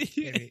kidding.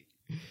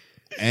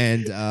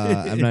 And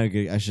I'm not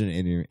good. I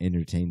shouldn't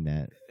entertain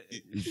that.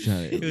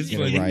 It was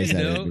funny, rise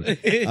out of me.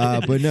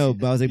 But no,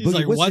 but I was like, Boogie,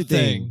 like, what's what your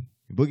thing?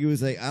 Boogie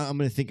was like, I'm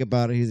going to think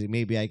about it. He's like,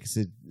 maybe I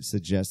could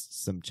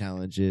suggest some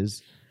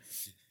challenges.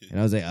 And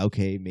I was like,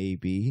 okay,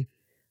 maybe.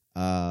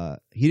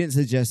 He didn't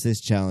suggest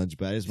this challenge,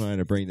 but I just wanted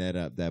to bring that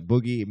up. That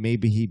Boogie,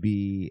 maybe he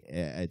be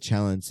a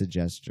challenge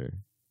suggester,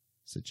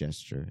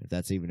 if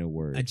that's even a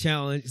word. A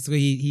challenge. So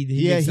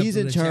he's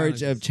in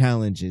charge of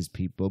challenges.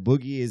 People.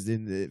 Boogie is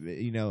in the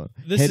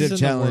head of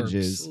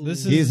challenges.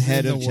 He's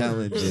head of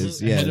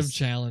challenges. Yes, head of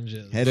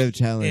challenges. Head of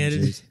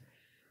challenges.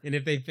 And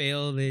if they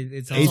fail,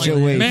 it's all HOH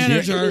like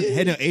manager.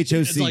 Head of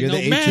HOC. Like, you're no,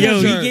 the manager. Yo,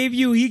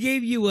 he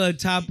gave you a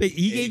topic.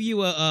 He gave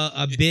you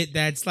a bit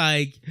that's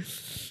like.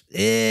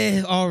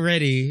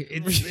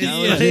 Already.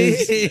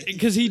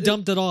 Because he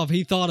dumped it off.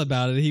 He thought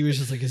about it. He was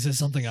just like, is this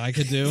something I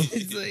could do?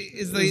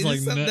 It's like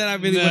something that I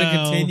really want to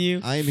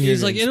continue. I am here.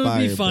 He's like, it would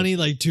be funny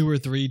like 2 or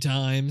 3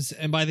 times.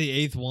 And by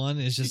the 8th one,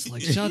 it's just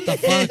like, shut the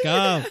fuck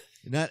up.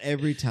 Not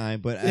every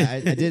time, but I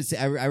did say,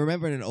 I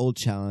remember an old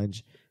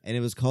challenge, and it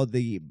was called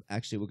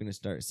actually, we're going to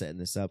start setting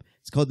this up.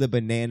 It's called the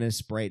Banana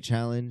Sprite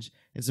Challenge.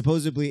 And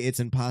supposedly it's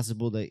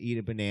impossible to eat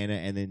a banana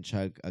and then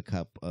chug a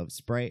cup of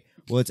Sprite.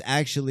 Well, it's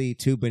actually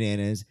 2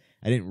 bananas.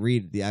 I didn't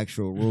read the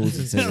actual rules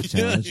instead of the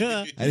challenge.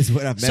 I just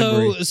went off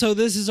memory. So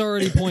this is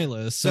already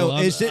pointless. So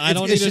I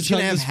don't need to chug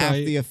have the half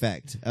Sprite. the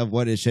effect of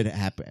what it should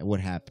happen. What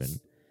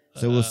happened?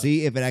 So we'll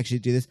see if it actually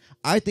do this.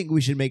 I think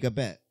we should make a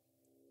bet.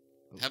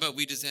 How about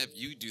we just have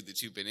you do the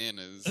 2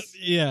 bananas?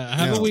 Yeah.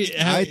 How about we?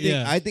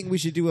 I think we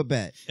should do a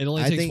bet. It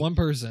only takes one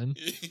person.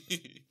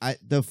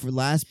 For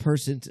last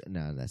person.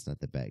 No, that's not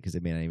the bet because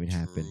it may not even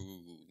happen. True.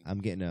 I'm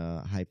getting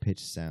a high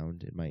pitched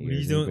sound in my What are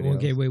ears. you doing?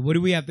 Okay, wait. What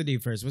do we have to do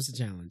first? What's the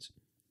challenge?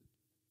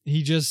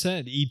 He just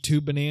said eat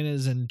 2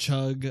 bananas and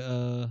chug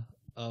a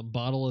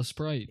bottle of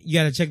Sprite. You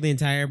got to chug the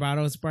entire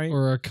bottle of Sprite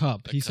or a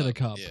cup. He said a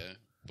cup. Yeah.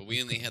 But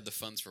we only had the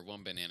funds for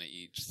 1 banana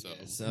each, so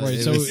right.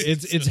 So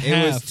it's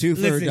half. It was 2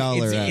 for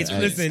 $1.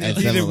 Listen,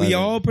 it's either we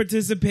all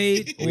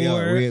participate,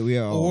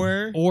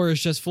 or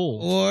it's just full,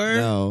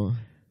 no.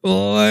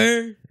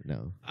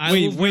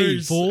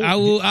 Wait, fool. I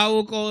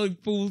will call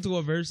fool to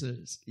a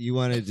versus. You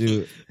want to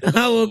do?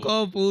 I will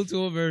call fool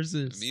to a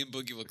versus. Me and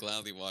Boogie will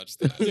gladly watch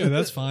that. Yeah,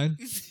 that's fine.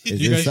 Is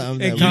this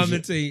something and that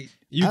commentate?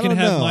 You can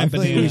have my I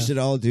banana. feel like we should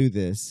all do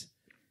this.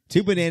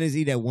 2 bananas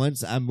eat at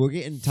once. We're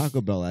getting Taco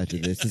Bell after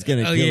this. It's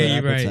gonna kill our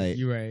appetite. Right.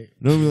 You're right.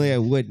 Normally I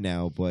would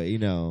now, but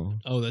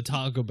Oh, the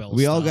Taco Bell.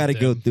 we all got to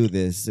go through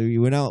this. So we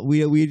went out.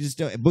 We just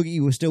don't. Boogie,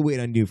 we're still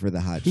waiting on you for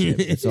the hot chip.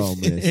 That's all I'm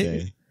gonna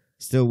say.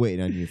 Still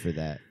waiting on you for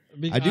that.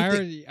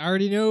 I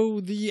already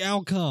know the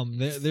outcome.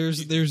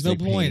 There's no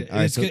point. All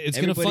right, it's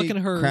gonna fucking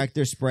hurt. Crack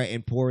their Sprite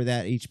and pour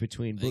that each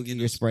between Boogie.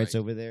 Your Sprite's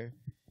over there.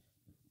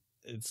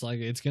 It's like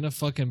it's gonna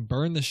fucking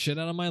burn the shit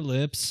out of my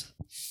lips.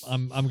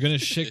 I'm gonna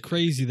shit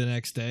crazy the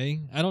next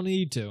day. I don't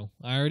need to.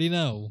 I already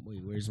know.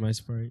 Wait, where's my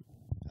Sprite?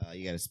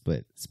 You gotta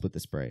split the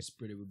Sprite.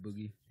 Split it with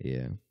Boogie.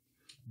 Yeah.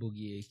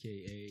 Boogie,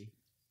 aka.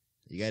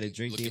 You gotta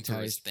drink the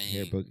entire thing.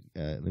 Here,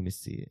 let me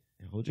see it.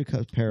 Hold your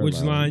cup parallel.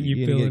 Which line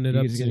you filling it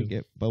up to? You're gonna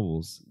get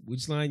bubbles.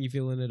 Which line you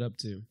filling it up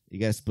to? You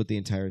gotta split the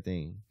entire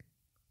thing.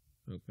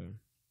 Okay.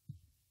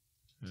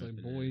 It's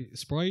like, boy,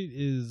 Sprite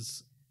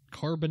is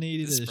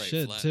carbonated as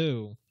shit flat.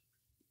 too.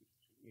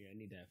 Yeah, I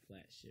need that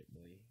flat shit,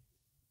 boy.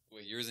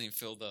 Wait, yours ain't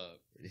filled up.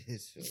 It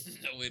is filled.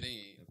 No, it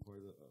ain't.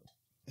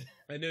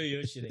 I know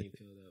your shit ain't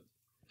filled up.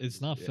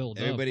 It's not filled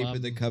Everybody up.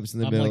 put the cups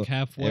in the I'm middle. like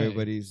halfway.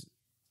 Everybody's.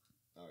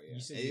 Oh yeah.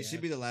 You It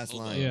should be the last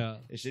Hold line. on. Yeah.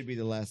 It should be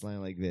the last line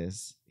like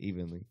this,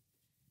 evenly.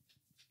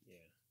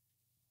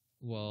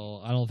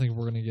 Well, I don't think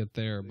we're gonna get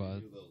there,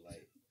 but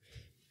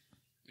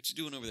What you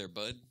doing over there,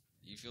 bud?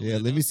 You feel? Yeah,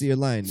 let me see your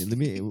line. Let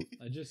me.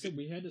 I just said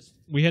we had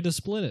to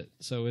split it,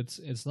 so it's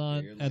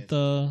not your at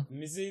the. Let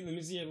me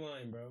see your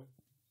line, bro.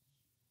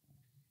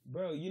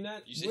 Bro, you're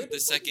not. You should hit the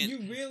second. You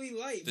really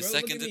light, the bro.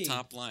 second Look at to me.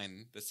 top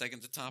line. The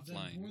second to top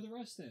line. Pour the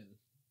rest in.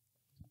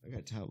 I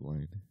got top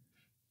line.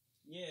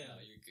 Yeah.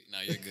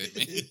 No, you're good,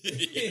 man.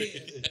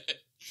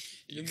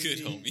 You're good,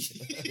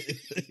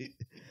 homie.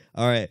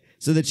 All right.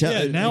 So the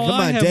challenge. now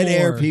come I on, have dead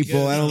air more.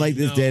 people. I don't like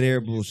this No, dead air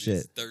He's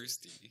bullshit.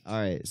 thirsty. All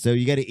right. So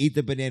you got to eat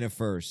the banana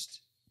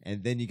first,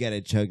 and then you got to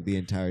chug the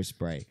entire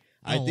Sprite.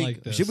 I don't think.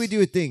 like this. Should we do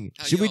a thing?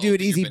 How Should we y'all do an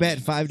open easy your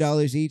bet?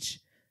 bananas? $5 each.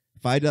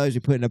 $5 you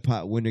put in a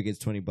pot. Winner gets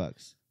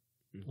 $20.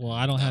 Well,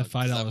 I don't have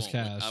No, 'cause $5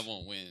 cash. I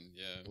won't win.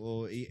 Yeah.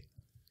 Well,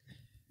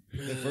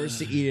 The first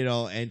to eat it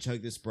all and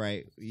chug the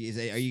Sprite. Are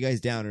you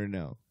guys down or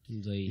no?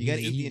 You gotta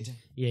eat the entire.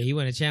 Yeah, he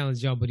want to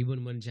challenge y'all, but he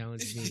wouldn't want to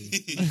challenge me.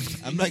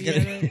 I'm not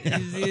gonna.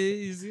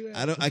 You see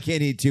that? I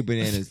can't eat 2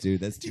 bananas, dude.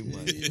 That's too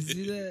much. You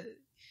see that?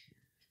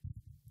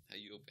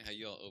 How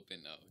you all open?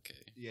 Oh, okay.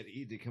 You gotta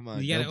eat it. Come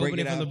on. You gotta open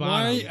it from the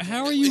bottom.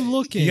 How are you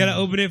looking? You gotta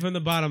open it from the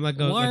bottom like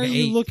a. Why like are an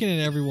you 8. looking at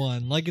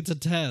everyone like it's a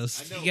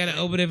test? You gotta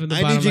open it from the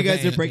I bottom. need you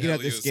guys like to break it Yeah, out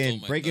the Leo stole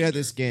skin. my Break it out the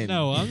thunder. skin.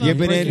 No, I'm Your not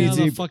banana breaking needs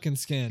out to the fucking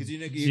skin.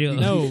 Because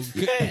Jill.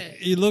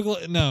 You look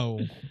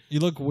like you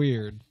look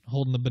weird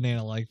holding the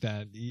banana like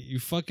that. You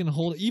fucking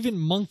hold. Even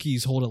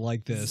monkeys hold it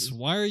like this.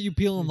 Why are you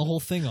peeling the whole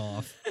thing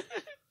off?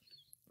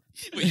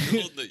 Wait,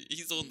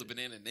 he's holding the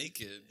banana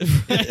naked.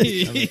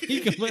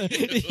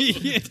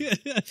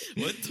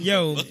 What?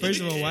 Yo, first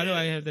of all, why do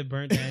I have the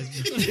burnt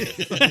ass?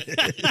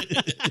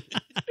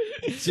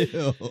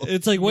 Jill.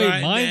 It's like, wait,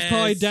 Right mine's ass.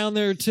 probably down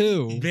there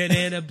too.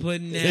 Banana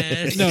pudding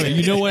ass. No,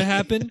 you know what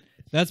happened?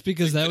 That's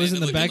because that was in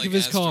the Banana back of looking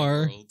his like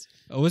car. Astroworld.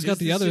 Oh, it's got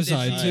the other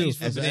side too.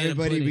 As Banana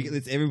everybody, pudding.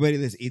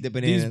 let's eat the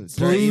banana. These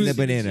Start eating the bruised-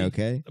 banana,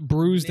 okay?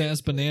 Bruised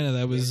ass banana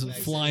that was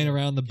flying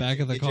around the back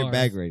of the Get car. your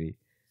bag ready.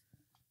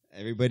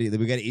 Everybody,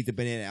 we gotta eat the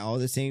banana all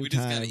at the same We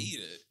time. just gotta eat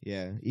it.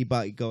 Yeah,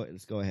 go.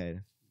 Let's go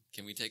ahead.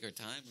 Can we take our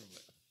time or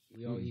what?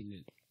 We all eating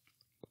it.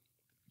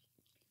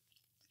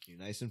 You're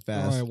nice and All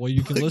fast. right, well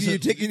you can Look, listen. You're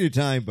taking your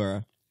time,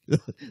 bro.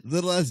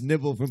 Little ass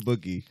nibble from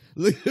Boogie.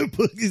 Look at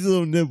Boogie's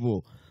little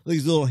nibble. Look at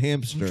his little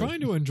hamster. I'm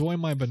trying to enjoy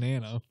my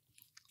banana.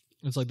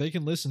 It's like they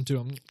can listen to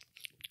him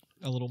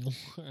a little more.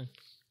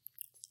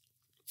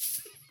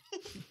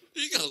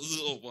 You got a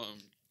little one.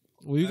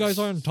 Well, you guys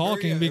aren't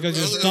talking Hurry up, because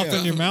you're hurry stuffing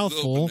up. your mouth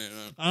Little full.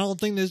 banana. I don't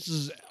think this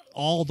is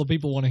all the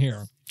people want to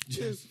hear.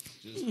 Just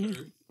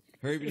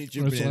Hurry up and eat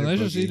your It's like, banana.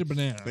 let's just Boogie. eat a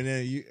banana.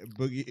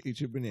 Boogie, eat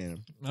your banana.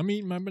 I'm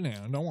eating my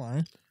banana. Don't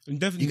worry. I'm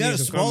definitely You gotta need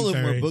some swallow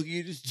more, commentary. Boogie.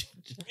 You're just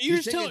You're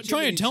just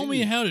trying to tell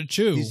me how to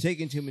chew. He's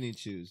taking too many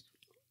chews.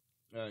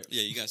 All right.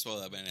 Yeah, you gotta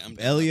swallow that banana. I'm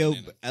done Elio,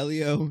 with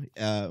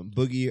banana.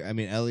 Boogie. I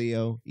mean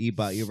Elio,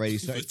 Ebot. You're ready.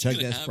 Start What's chug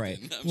gonna that happen? Sprite.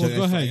 I'm Chug Well, that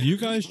go ahead. Sprite. You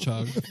guys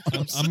chug.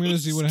 I'm going to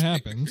see what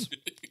happens.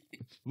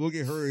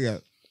 Boogie, hurry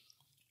up.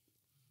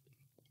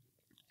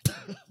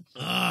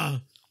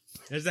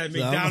 That's that So I'm-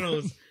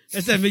 McDonald's.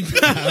 That's that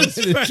McDonald's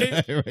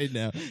Sprite. right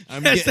now.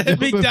 I'm That's getting,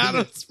 that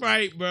McDonald's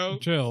Sprite, bro.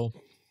 Chill.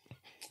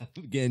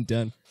 I'm getting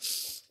done.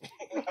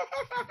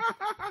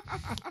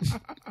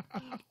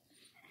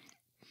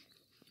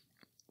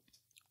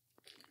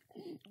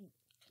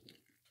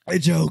 I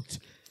joked.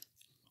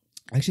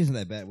 Actually, it's not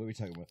that bad. What are we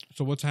talking about?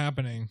 So what's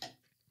happening?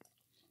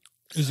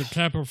 Is it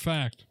cap or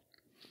fact?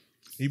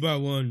 He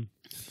bought one.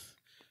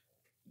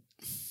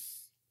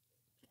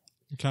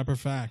 Cap or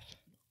fact?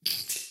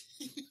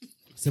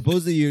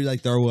 Supposedly you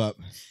like throw up.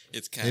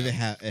 It's cap. If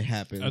it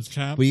happens. That's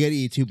cap? But you gotta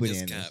eat 2 It's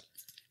bananas. cap.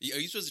 Are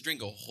you supposed to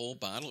drink a whole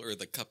bottle or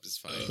the cup is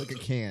fine? Like a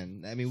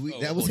can. I mean, Oh,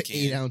 that a was whole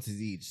 8 can.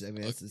 ounces each. I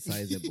mean, that's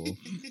sizable.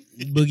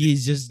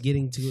 Boogie's just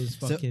getting to his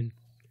So- fucking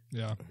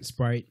Yeah.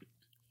 Sprite.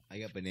 I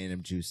got banana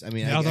juice. I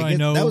mean, Now I that I guess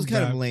know that was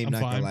kind of that lame. I'm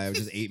Not fine. gonna lie, I was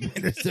just 8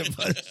 minutes of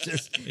us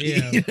just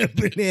Yeah. eating a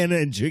banana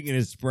and drinking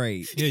a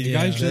Sprite. Yeah, you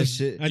Yeah. guys That just.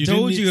 shit. I You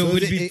told didn't you so it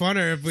would it- be it-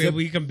 funner if so-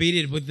 we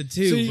competed with the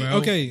two, See, bro.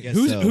 okay, Guess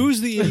who's so.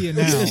 who's the idiot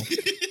now?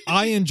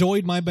 I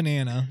enjoyed my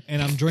banana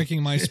and I'm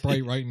drinking my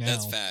Sprite right now.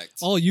 That's fact.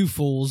 All you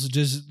fools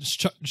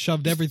just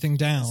shoved everything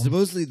down.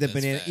 Supposedly the That's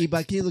banana. facts.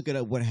 Ebot, can you look it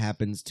up? What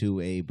happens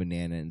to a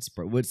banana and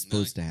Sprite? What's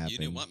supposed to You happen?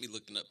 didn't want me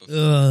looking up before.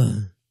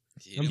 Ugh.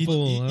 You I'm didn't full.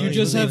 want me- All You right,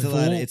 just well, have it's a lot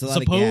of- full- it's a lot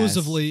of gas.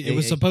 supposedly it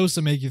was supposed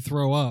to make you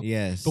throw up.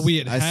 Yes, But we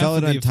had I half saw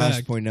of it on the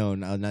effect.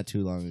 Tosh.0 not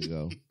too long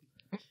ago,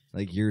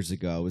 like years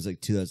ago. It was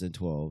like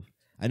 2012.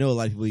 I know a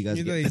lot of people. You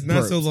guys get It's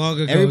not so burped. long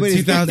ago.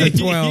 Everybody's-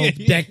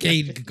 2012,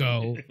 decade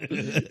ago.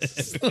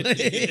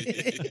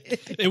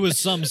 It was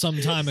some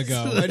time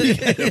ago. Why do you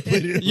gotta put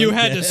it You like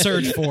had to that?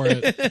 search for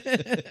it.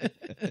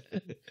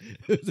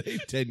 It was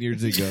like 10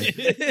 years ago.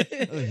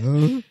 Like,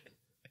 huh?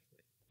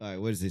 All right,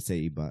 what does it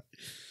say, Ebot?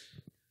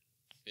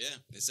 Yeah,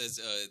 it says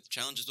the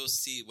challenge is supposed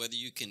to see whether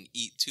you can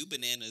eat 2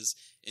 bananas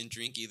and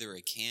drink either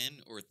a can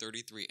or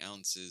 33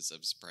 ounces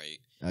of Sprite.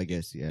 I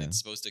guess, yeah. It's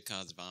supposed to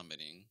cause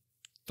vomiting.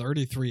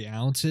 33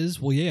 ounces?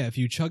 Well, yeah, if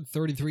you chug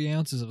 33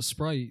 ounces of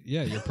Sprite,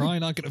 yeah, you're probably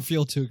not going to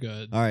feel too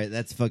good. All right,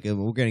 that's fucking.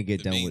 We're gonna get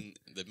The done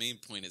with. main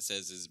point it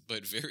says is,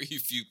 but very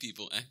few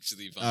people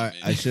actually All right,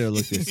 vomit. I should have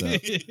looked this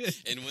up.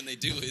 And when they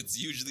do,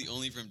 it's usually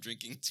only from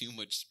drinking too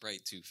much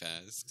Sprite too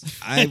fast.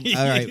 All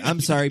right, I'm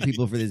sorry,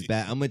 people, for this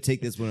bad. I'm gonna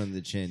take this one on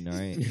the chin. All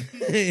right,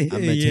 I'm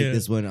gonna take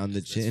this one on the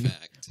That's chin.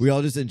 fact. We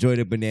all just enjoyed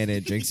a banana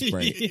and drink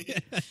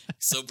Sprite.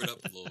 Sobered up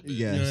a little bit.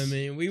 Yeah. You know what I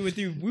mean? We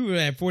were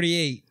at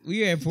 48.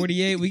 We were at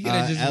 48. We could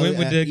have just Ellie- went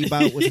with the.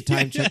 Ebot, what's the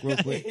time check, real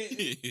quick? What's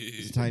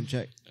the time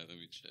check? Let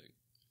me check.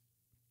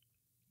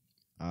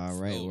 All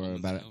right, Oh, we're almost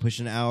about an to hour. push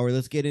an hour.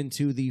 Let's get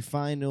into the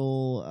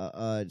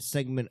final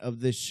segment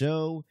of the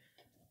show.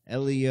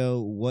 Elio,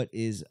 what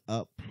is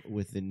up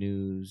with the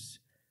news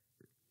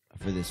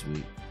for this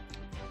week?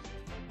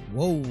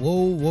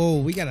 Whoa.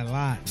 We got a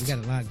lot. We got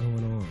a lot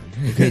going on.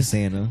 Okay,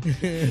 Santa.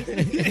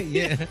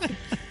 Yeah.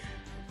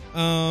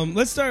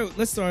 Let's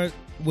start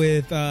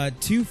with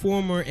 2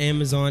 former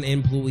Amazon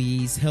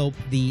employees helped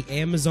the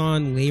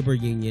Amazon labor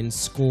union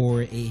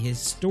score a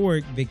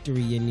historic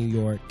victory in New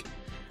York.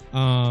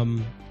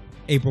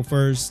 April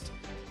 1st,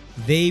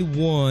 they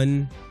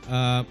won,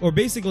 or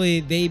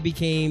basically they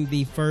became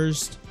the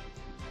first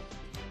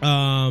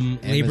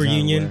labor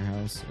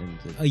union.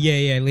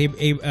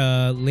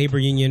 Labor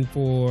union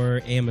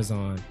for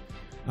Amazon.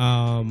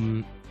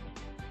 And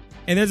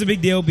that's a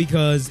big deal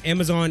because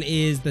Amazon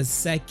is the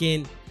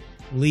second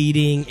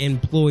leading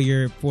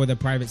employer for the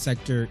private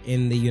sector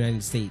in the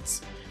United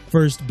States.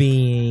 First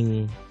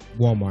being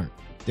Walmart.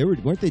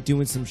 Weren't they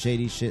doing some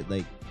shady shit,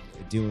 like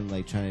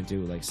trying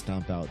to do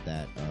stomp out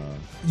that?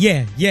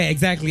 Yeah,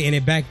 exactly, and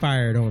it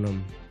backfired on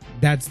them.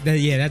 That's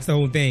the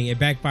whole thing. It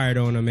backfired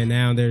on them, and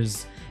now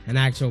there's an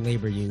actual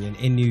labor union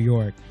in New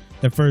York,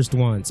 the first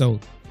one. So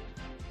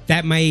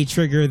that may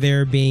trigger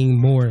there being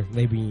more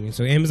labor unions.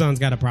 So Amazon's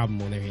got a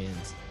problem on their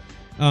hands.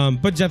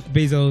 But Jeff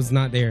Bezos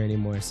not there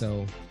anymore,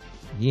 so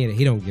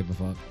he don't give a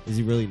fuck. Is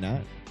he really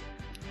not?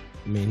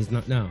 I mean, he's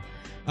not now.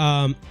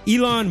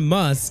 Elon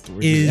Musk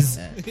is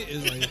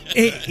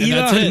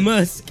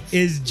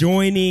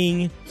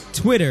joining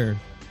Twitter's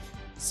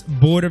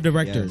board of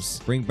directors. Yes,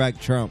 bring back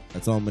Trump.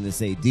 That's all I'm going to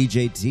say.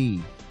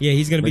 DJT. Yeah,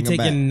 he's going to be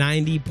taking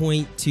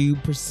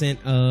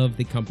 90.2% of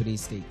the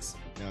company's stakes.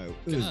 No,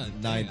 it was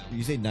 9.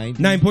 You say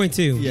 90?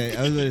 9.2. Yeah,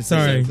 I was going to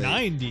say. Sorry.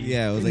 90.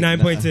 Yeah, it was like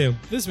 9.2.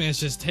 This man's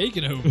just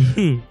taking over.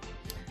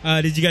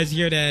 Did you guys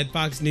hear that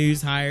Fox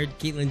News hired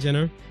Caitlyn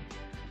Jenner?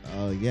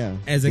 Oh yeah,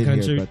 as a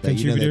contributor.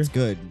 You know that's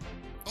good.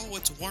 Oh,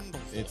 it's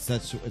wonderful. It's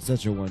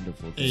such a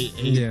wonderful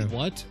thing.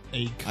 What?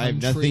 A country? I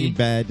have nothing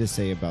bad to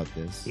say about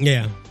this.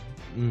 Yeah.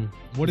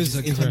 What is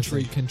a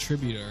country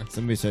contributor?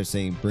 Somebody starts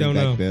saying, "Bring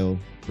back Bill.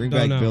 Bring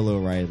back Bill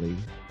O'Reilly."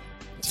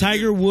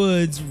 Tiger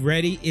Woods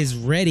is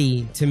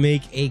ready to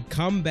make a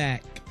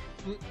comeback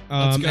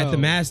at the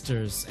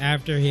Masters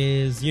after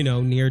his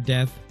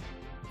near-death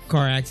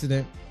car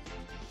accident.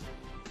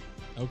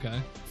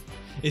 Okay.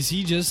 Is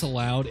he just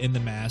allowed in the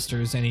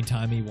Masters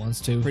anytime he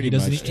wants to? Pretty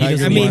much.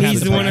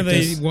 He's one of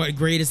the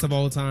greatest of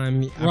all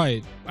time.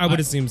 Right. I would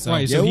assume so.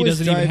 Right, so he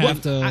doesn't even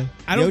have to...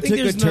 I don't think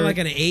there's not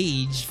an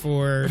age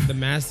for the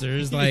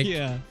Masters.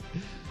 Yeah.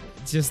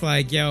 Just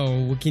what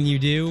can you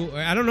do?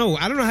 I don't know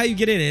how you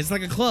get in it. It's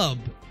like a club.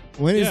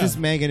 When is this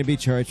man going to be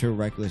charged for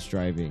reckless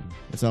driving?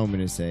 That's all I'm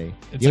going to say.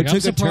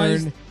 Took a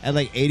turn at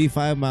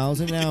 85 miles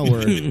an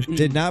hour.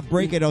 Did not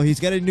brake at all. He's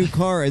got a new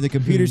car, and the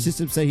computer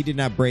system said he did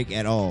not brake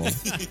at all.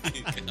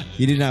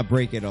 He did not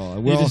brake at all.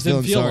 We're all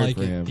feeling sorry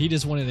for him. He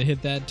just wanted to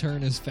hit that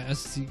turn as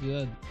fast as he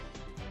could.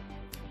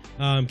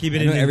 Keep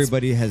it I know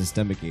everybody has a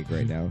stomachache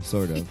right now,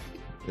 sort of.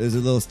 There's a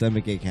little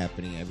stomachache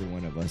happening, every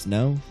one of us.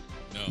 No?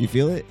 You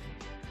feel it?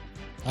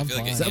 I'm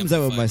fine. Like something's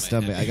up with my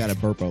stomach. I got to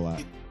burp a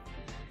lot.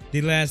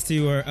 The last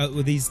two are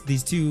these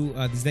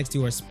next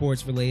two are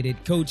sports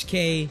related. Coach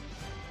K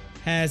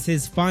has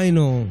his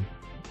final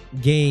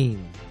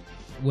game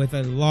with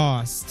a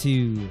loss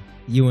to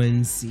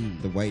UNC.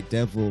 The White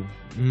Devil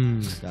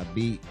got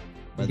beat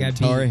by the got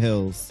Tar beat.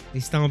 Heels.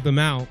 They stomped them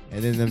out.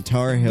 And then them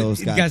Tar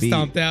Heels got beat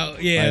stomped out.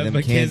 by Yeah, them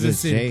but Kansas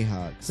City.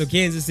 Jayhawks. So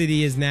Kansas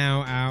City is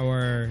now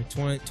our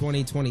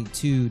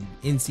 2022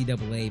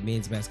 NCAA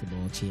men's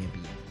basketball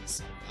champions.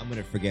 I'm going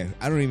to forget.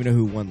 I don't even know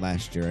who won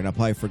last year, and I'll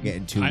probably forget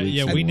in 2 weeks.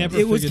 Yeah, we never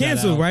It was figured that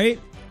canceled, out. right?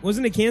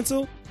 Wasn't it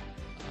canceled?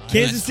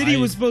 Kansas City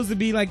was supposed to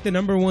be like the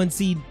number 1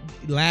 seed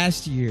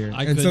last year,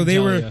 and so they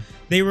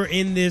were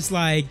in this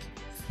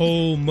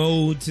whole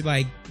mode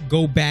to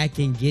go back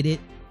and get it.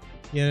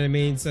 You know what I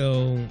mean?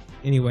 So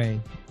anyway,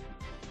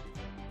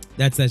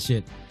 that's that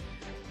shit.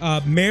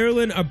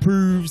 Maryland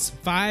approves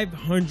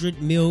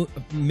 $500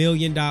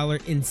 million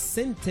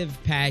incentive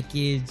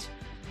package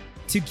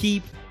to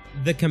keep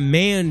the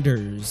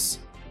Commanders,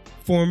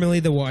 formerly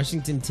the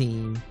Washington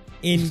team,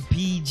 in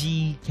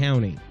PG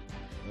County.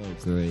 Oh,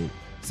 great.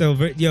 So,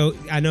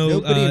 I know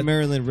nobody in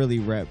Maryland really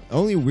rep.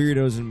 Only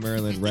weirdos in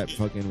Maryland rep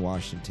fucking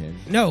Washington.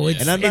 No,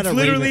 it's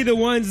literally the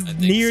ones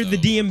near the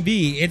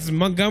DMV. It's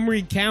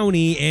Montgomery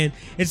County, and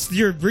it's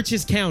your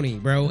richest county,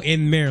 bro,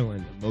 in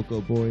Maryland.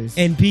 Moco boys.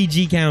 And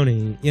PG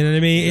County. You know what I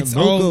mean? It's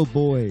Moco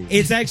boys.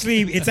 It's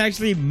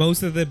actually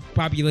most of the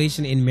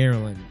population in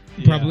Maryland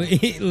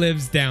probably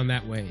lives down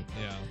that way.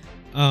 Yeah.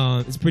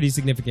 It's a pretty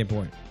significant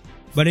point.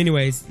 But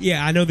anyways,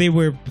 yeah, I know they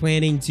were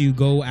planning to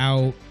go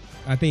out.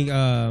 I think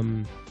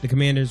the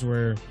Commanders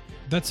were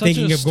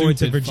thinking of going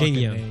to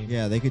Virginia.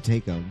 Yeah, they could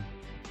take them.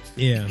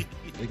 Yeah,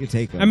 they could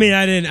take them. I mean,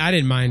 I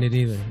didn't mind it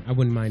either. I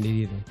wouldn't mind it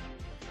either.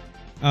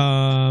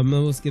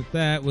 We'll skip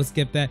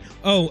that.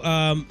 Oh,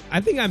 I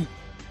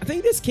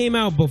think this came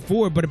out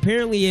before, but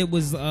apparently it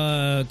was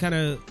kind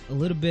of a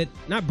little bit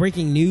not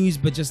breaking news,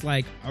 but just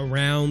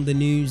around the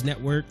news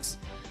networks.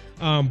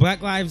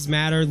 Black Lives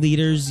Matter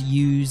leaders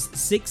used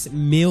 $6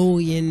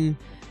 million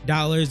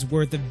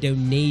worth of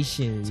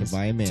donations to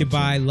buy a mansion. to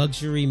buy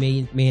luxury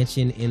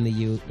mansion in the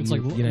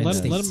United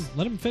States.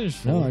 Let him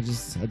finish. No, I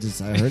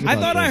heard.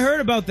 I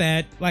heard about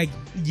that like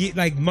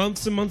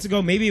months and months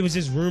ago. Maybe it was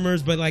just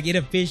rumors, but like it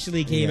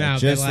officially came out.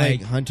 Just that,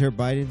 like Hunter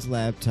Biden's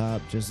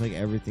laptop, just like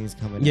everything's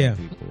coming out,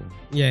 people.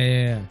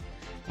 Yeah.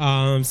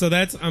 So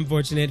that's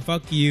unfortunate.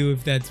 Fuck you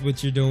if that's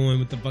what you're doing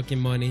with the fucking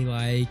money.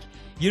 Like,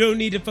 you don't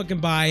need to fucking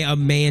buy a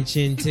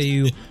mansion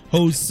to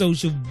host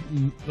social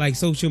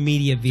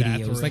media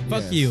videos. Like,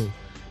 fuck you.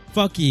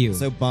 Fuck you.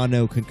 So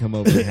Bono could come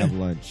over and have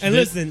lunch. And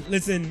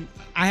listen,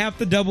 I have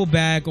to double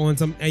back on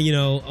some,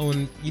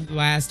 on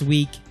last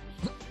week,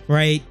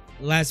 right?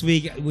 Last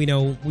week, we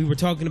were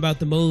talking about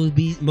the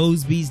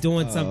Mosbys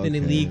doing something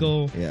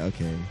illegal. Yeah,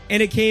 okay.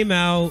 And it came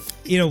out,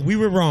 we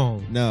were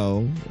wrong.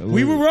 No.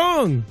 We were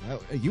wrong.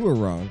 You were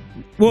wrong.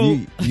 Well,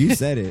 you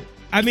said it.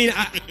 I mean,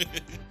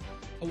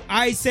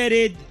 I said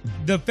it.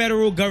 The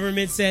federal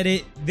government said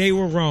it. They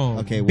were wrong.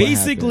 Okay, what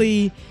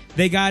basically, happened?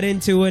 They got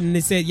into it and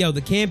they said,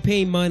 the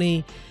campaign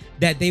money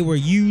that they were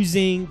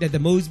using, that the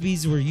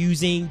Mosbys were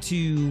using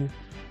to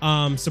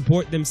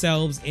support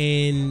themselves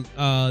in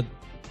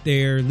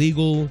their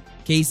legal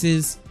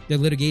cases, their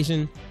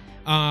litigation,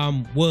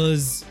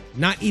 was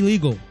not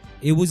illegal.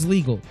 It was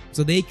legal.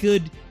 So they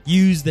could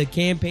use the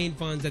campaign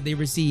funds that they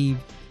received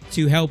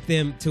to help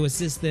them, to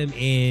assist them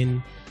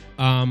in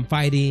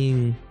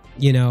fighting,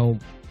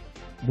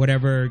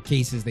 whatever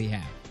cases they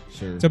have.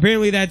 Sure. So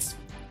apparently that's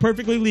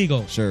perfectly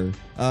legal. Sure.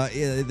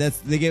 Yeah,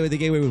 they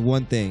get away with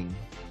one thing.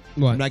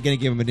 What? I'm not gonna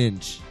give them an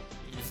inch.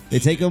 They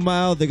take a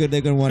mile, they're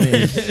gonna want an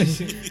inch.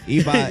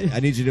 Ebot,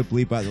 I need you to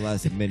bleep out the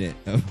last minute.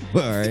 All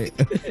right.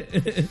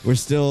 We're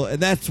still,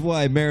 and that's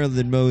why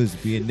Marilyn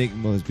Mosby and Nick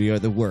Mosby are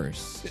the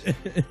worst.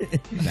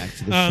 Back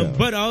to the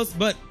show.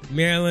 But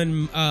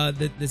Marilyn,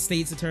 the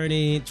state's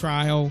attorney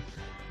trial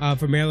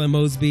for Marilyn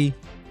Mosby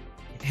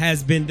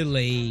has been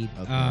delayed,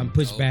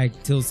 pushed back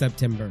till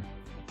September.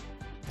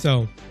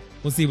 So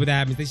we'll see what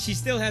happens. She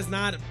still has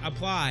not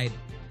applied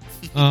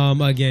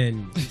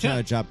again. She's trying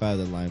to drop out of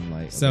the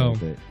limelight a little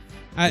bit.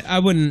 I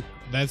wouldn't.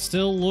 That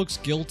still looks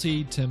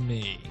guilty to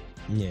me.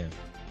 Yeah.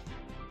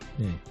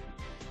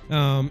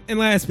 And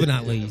last but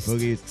not least,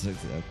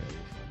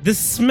 the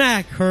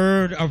smack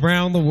heard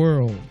around the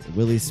world.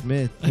 Willie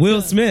Smith.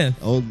 Will Smith.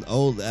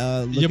 Old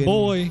your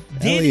boy.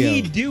 Did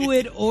he do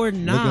it or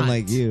not? Looking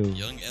like you.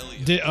 Young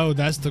Elliot.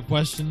 That's the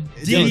question.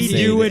 Did he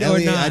do it or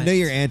Elliot, not? I know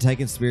you're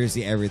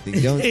anti-conspiracy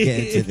everything. Don't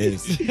get into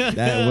this.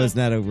 That was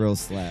not a real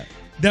slap.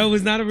 That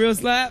was not a real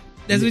slap?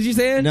 That's what you're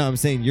saying? No, I'm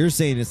saying you're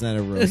saying it's not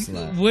a real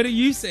slap. What are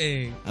you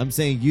saying? I'm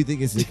saying you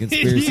think it's a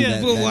conspiracy.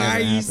 Well, why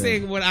are you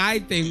saying what I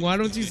think? Why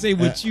don't you say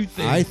what you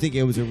think? I think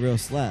it was a real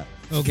slap.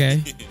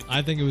 Okay.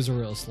 I think it was a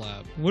real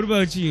slap. What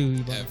about you?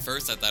 At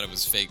first, I thought it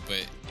was fake,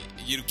 but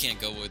you can't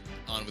go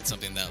on with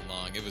something that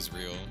long. It was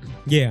real.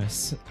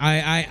 Yes,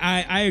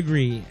 I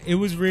agree. It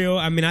was real.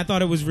 I mean, I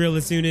thought it was real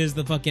as soon as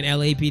the fucking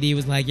LAPD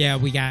was like,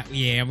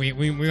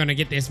 we're gonna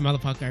get this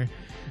motherfucker.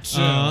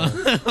 Sure. I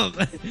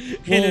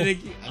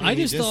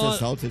just thought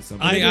assaulted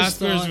somebody. The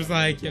Oscars was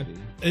like,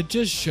 it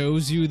just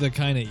shows you the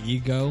kind of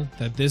ego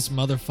that this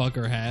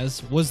motherfucker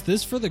has. Was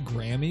this for the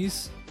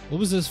Grammys? What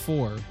was this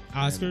for?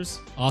 Oscars?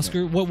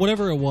 Oscar?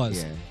 Whatever it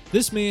was. Yeah.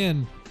 This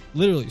man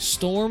literally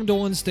stormed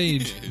on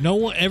stage.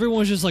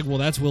 Everyone's just like, well,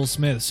 that's Will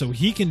Smith, so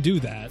he can do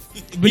that.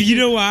 But you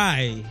know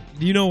why?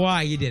 Do you know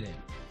why he did it?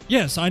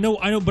 Yes, I know,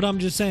 but I'm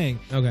just saying.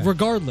 Okay.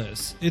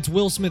 Regardless, it's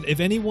Will Smith. If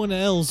anyone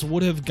else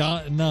would have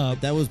gotten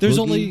up, that was there's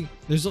Boogie.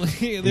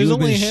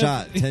 only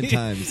shot 10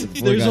 times.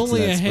 There's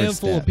only a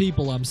handful of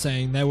people, I'm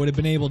saying, that would have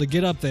been able to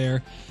get up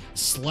there,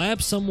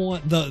 slap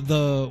someone.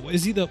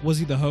 Was he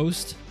the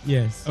host?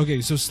 Yes.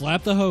 Okay, so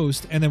slap the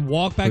host and then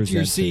walk back to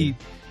your seat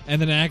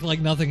and then act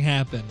like nothing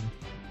happened.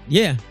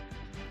 Yeah.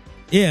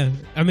 Yeah.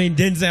 I mean,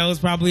 Denzel is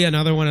probably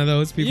another one of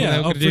those people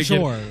that could for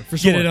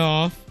sure. Get it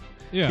off.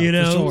 Yeah,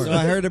 for sure. So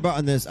I heard about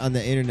on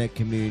the internet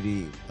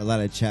community, a lot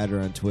of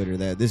chatter on Twitter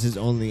that this is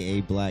only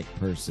a black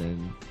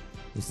person.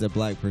 This is a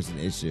black person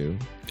issue.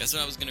 That's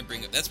what I was going to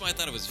bring up. That's why I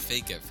thought it was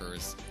fake at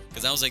first.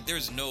 Because I was like,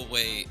 there's no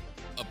way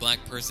a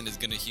black person is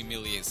going to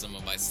humiliate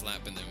someone by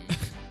slapping them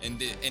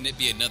and it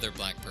be another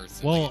black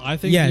person. Well, I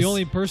think the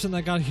only person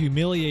that got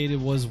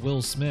humiliated was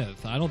Will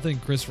Smith. I don't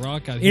think Chris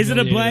Rock got humiliated. Is it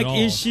a black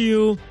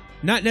issue?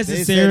 Not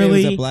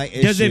necessarily. It was a black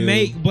issue. Does it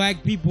make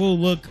black people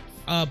look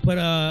put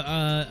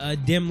a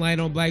dim light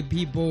on black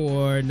people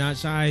or not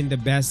shine the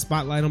best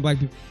spotlight on black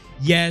people?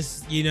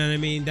 Yes, you know what I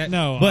mean.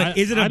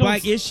 Is it a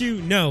black issue?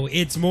 No,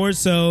 it's more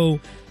so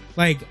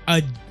like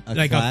a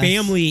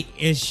family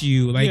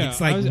issue. Like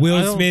it's like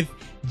Will Smith,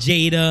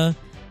 Jada,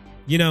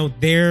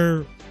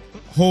 their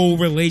whole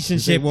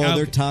relationship.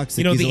 They're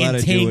toxic. The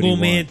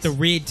entanglement, the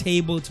red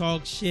table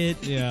talk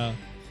shit. Yeah,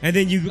 and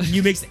then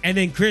you mix, and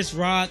then Chris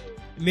Rock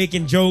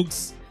making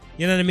jokes.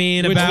 You know what I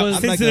mean?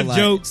 About sensitive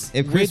jokes.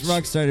 If Chris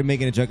Rock started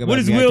making a joke about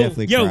me, I'd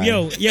definitely cry.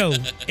 Yo.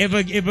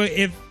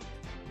 If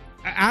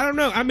I don't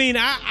know. I mean,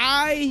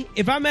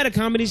 if I'm at a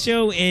comedy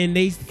show and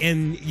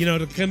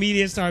the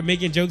comedians start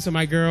making jokes on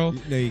my girl,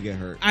 you get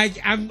hurt. I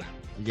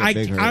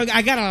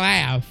gotta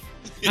laugh.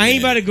 I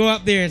ain't about to go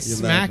up there and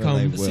smack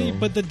him. Like See,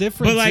 but the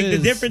difference the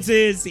difference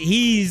is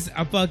he's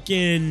a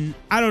fucking,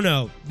 I don't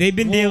know. They've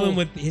been dealing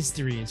with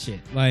history and shit.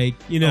 Like,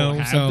 you know.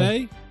 Have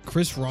they?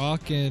 Chris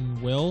Rock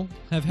and Will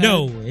have had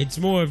No, it's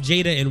more of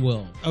Jada and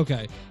Will.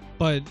 Okay.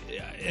 But,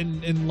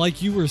 and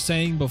like you were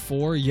saying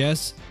before,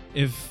 yes,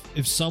 if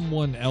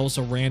someone else,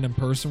 a random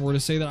person, were to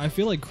say that, I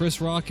feel like Chris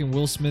Rock and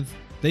Will Smith,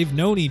 they've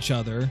known each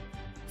other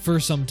for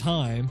some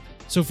time.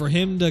 So for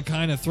him to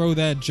kind of throw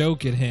that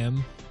joke at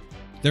him,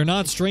 they're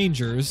not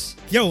strangers.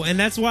 Yo, and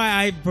that's why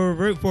I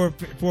for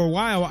a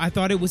while I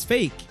thought it was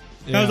fake.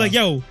 Yeah. I was like,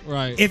 yo,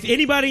 right. If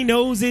anybody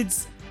knows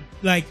it's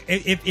like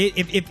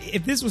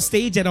if this was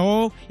staged at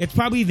all, it's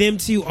probably them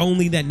two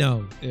only that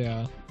know.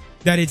 Yeah.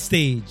 That it's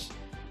staged.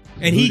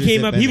 And he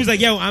came up, he was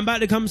like, yo, I'm about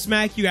to come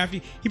smack you after.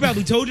 He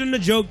probably told him the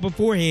joke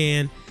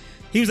beforehand.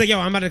 He was like, yo,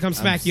 I'm about to come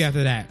smack you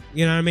after that.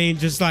 You know what I mean?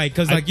 Just like,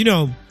 because like, you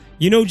know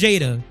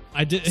Jada.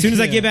 I did. As soon as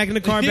I get back in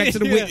the car, back to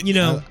the you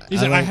know.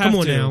 He's like, come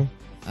on now.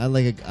 I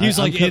like a. He's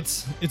like,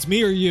 it's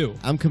me or you.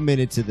 I'm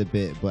committed to the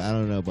bit, but I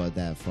don't know about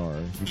that far.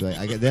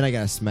 Like, then I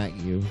gotta smack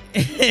you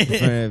in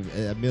front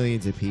of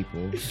millions of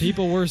people.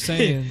 People were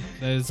saying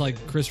that it's like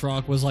Chris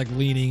Rock was like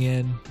leaning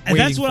in, and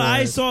that's what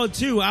I saw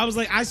too. I was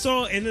like, I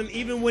saw, and then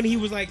even when he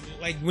was like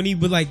when he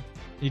would like,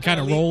 he kind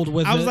of rolled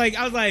with. I was like.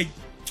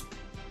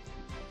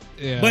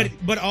 Yeah.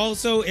 But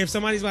also if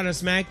somebody's about to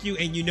smack you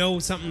and you know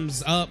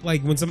something's up,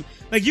 like when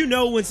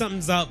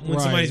something's up when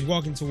somebody's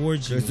walking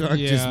towards you.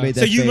 Just made that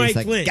so you face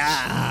might flinch.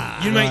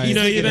 Gah! You might you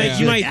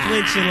might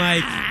flinch and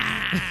like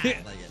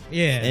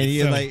yeah. And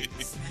you're like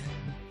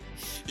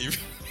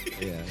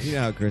yeah, you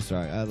know how Chris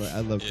Rock. I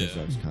love Chris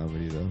Rock's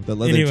comedy though. The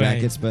leather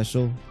jacket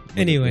special.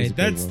 Anyway,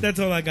 that's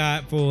all I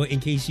got for in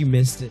case you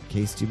missed it.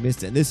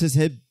 And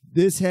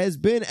this has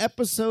been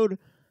episode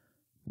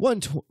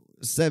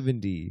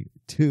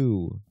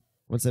 172.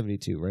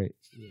 172, right?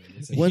 Yeah,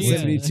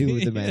 172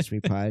 of the Match Me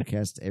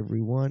podcast,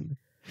 everyone.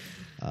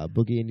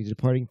 Boogie, any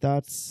departing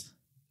thoughts?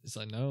 It's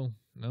like, no,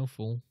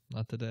 fool.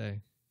 Not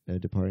today. No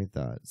departing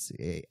thoughts.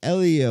 Hey,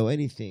 Elio,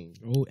 anything?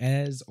 Oh,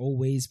 as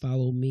always,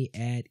 follow me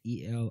at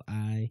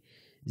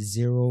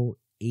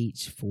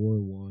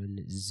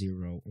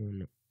ELI0H410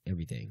 on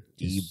everything.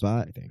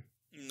 Ebot. Everything.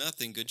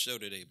 Nothing. Good show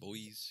today,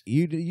 boys.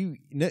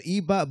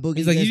 Ebot Boogie.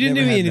 He's like, you didn't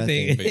do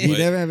anything. You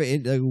never have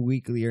a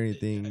weekly or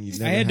anything.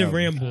 I had to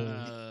ramble.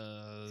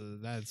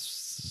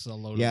 That's a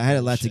load. Yeah, I had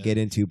a lot to get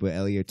into, but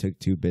Elliot took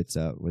 2 bits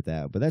out with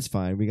that. But that's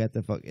fine. We got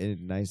the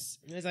nice.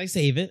 As I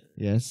save it.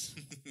 Yes.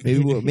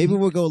 Maybe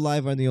we'll go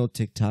live on the old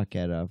TikTok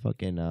at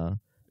fucking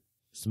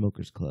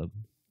Smokers Club.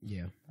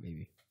 Yeah,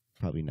 maybe.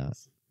 Probably not.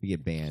 We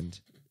get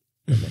banned.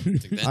 All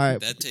right.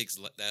 That takes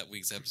that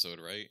week's episode,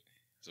 right?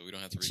 So we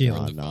don't have to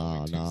record the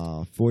following Tuesday.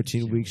 No.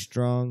 14 weeks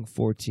strong.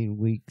 14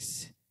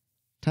 weeks.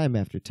 Time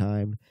after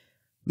time.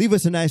 Leave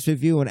us a nice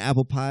review on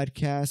Apple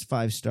Podcasts.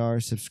 5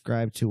 stars.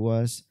 Subscribe to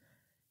us.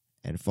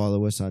 And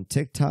follow us on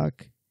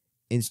TikTok,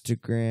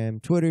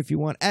 Instagram, Twitter if you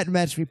want, at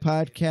Match Me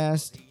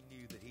Podcast.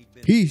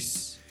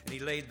 Peace. And he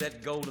laid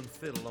that golden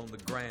fiddle on the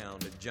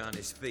ground at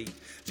Johnny's feet.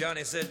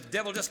 Johnny said,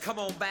 devil, just come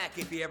on back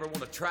if you ever want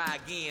to try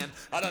again.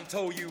 I done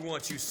told you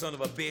once, you son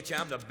of a bitch,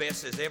 I'm the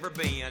best as ever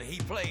been. He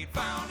played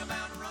Bound and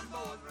Bound to Run,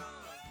 Boys, Run.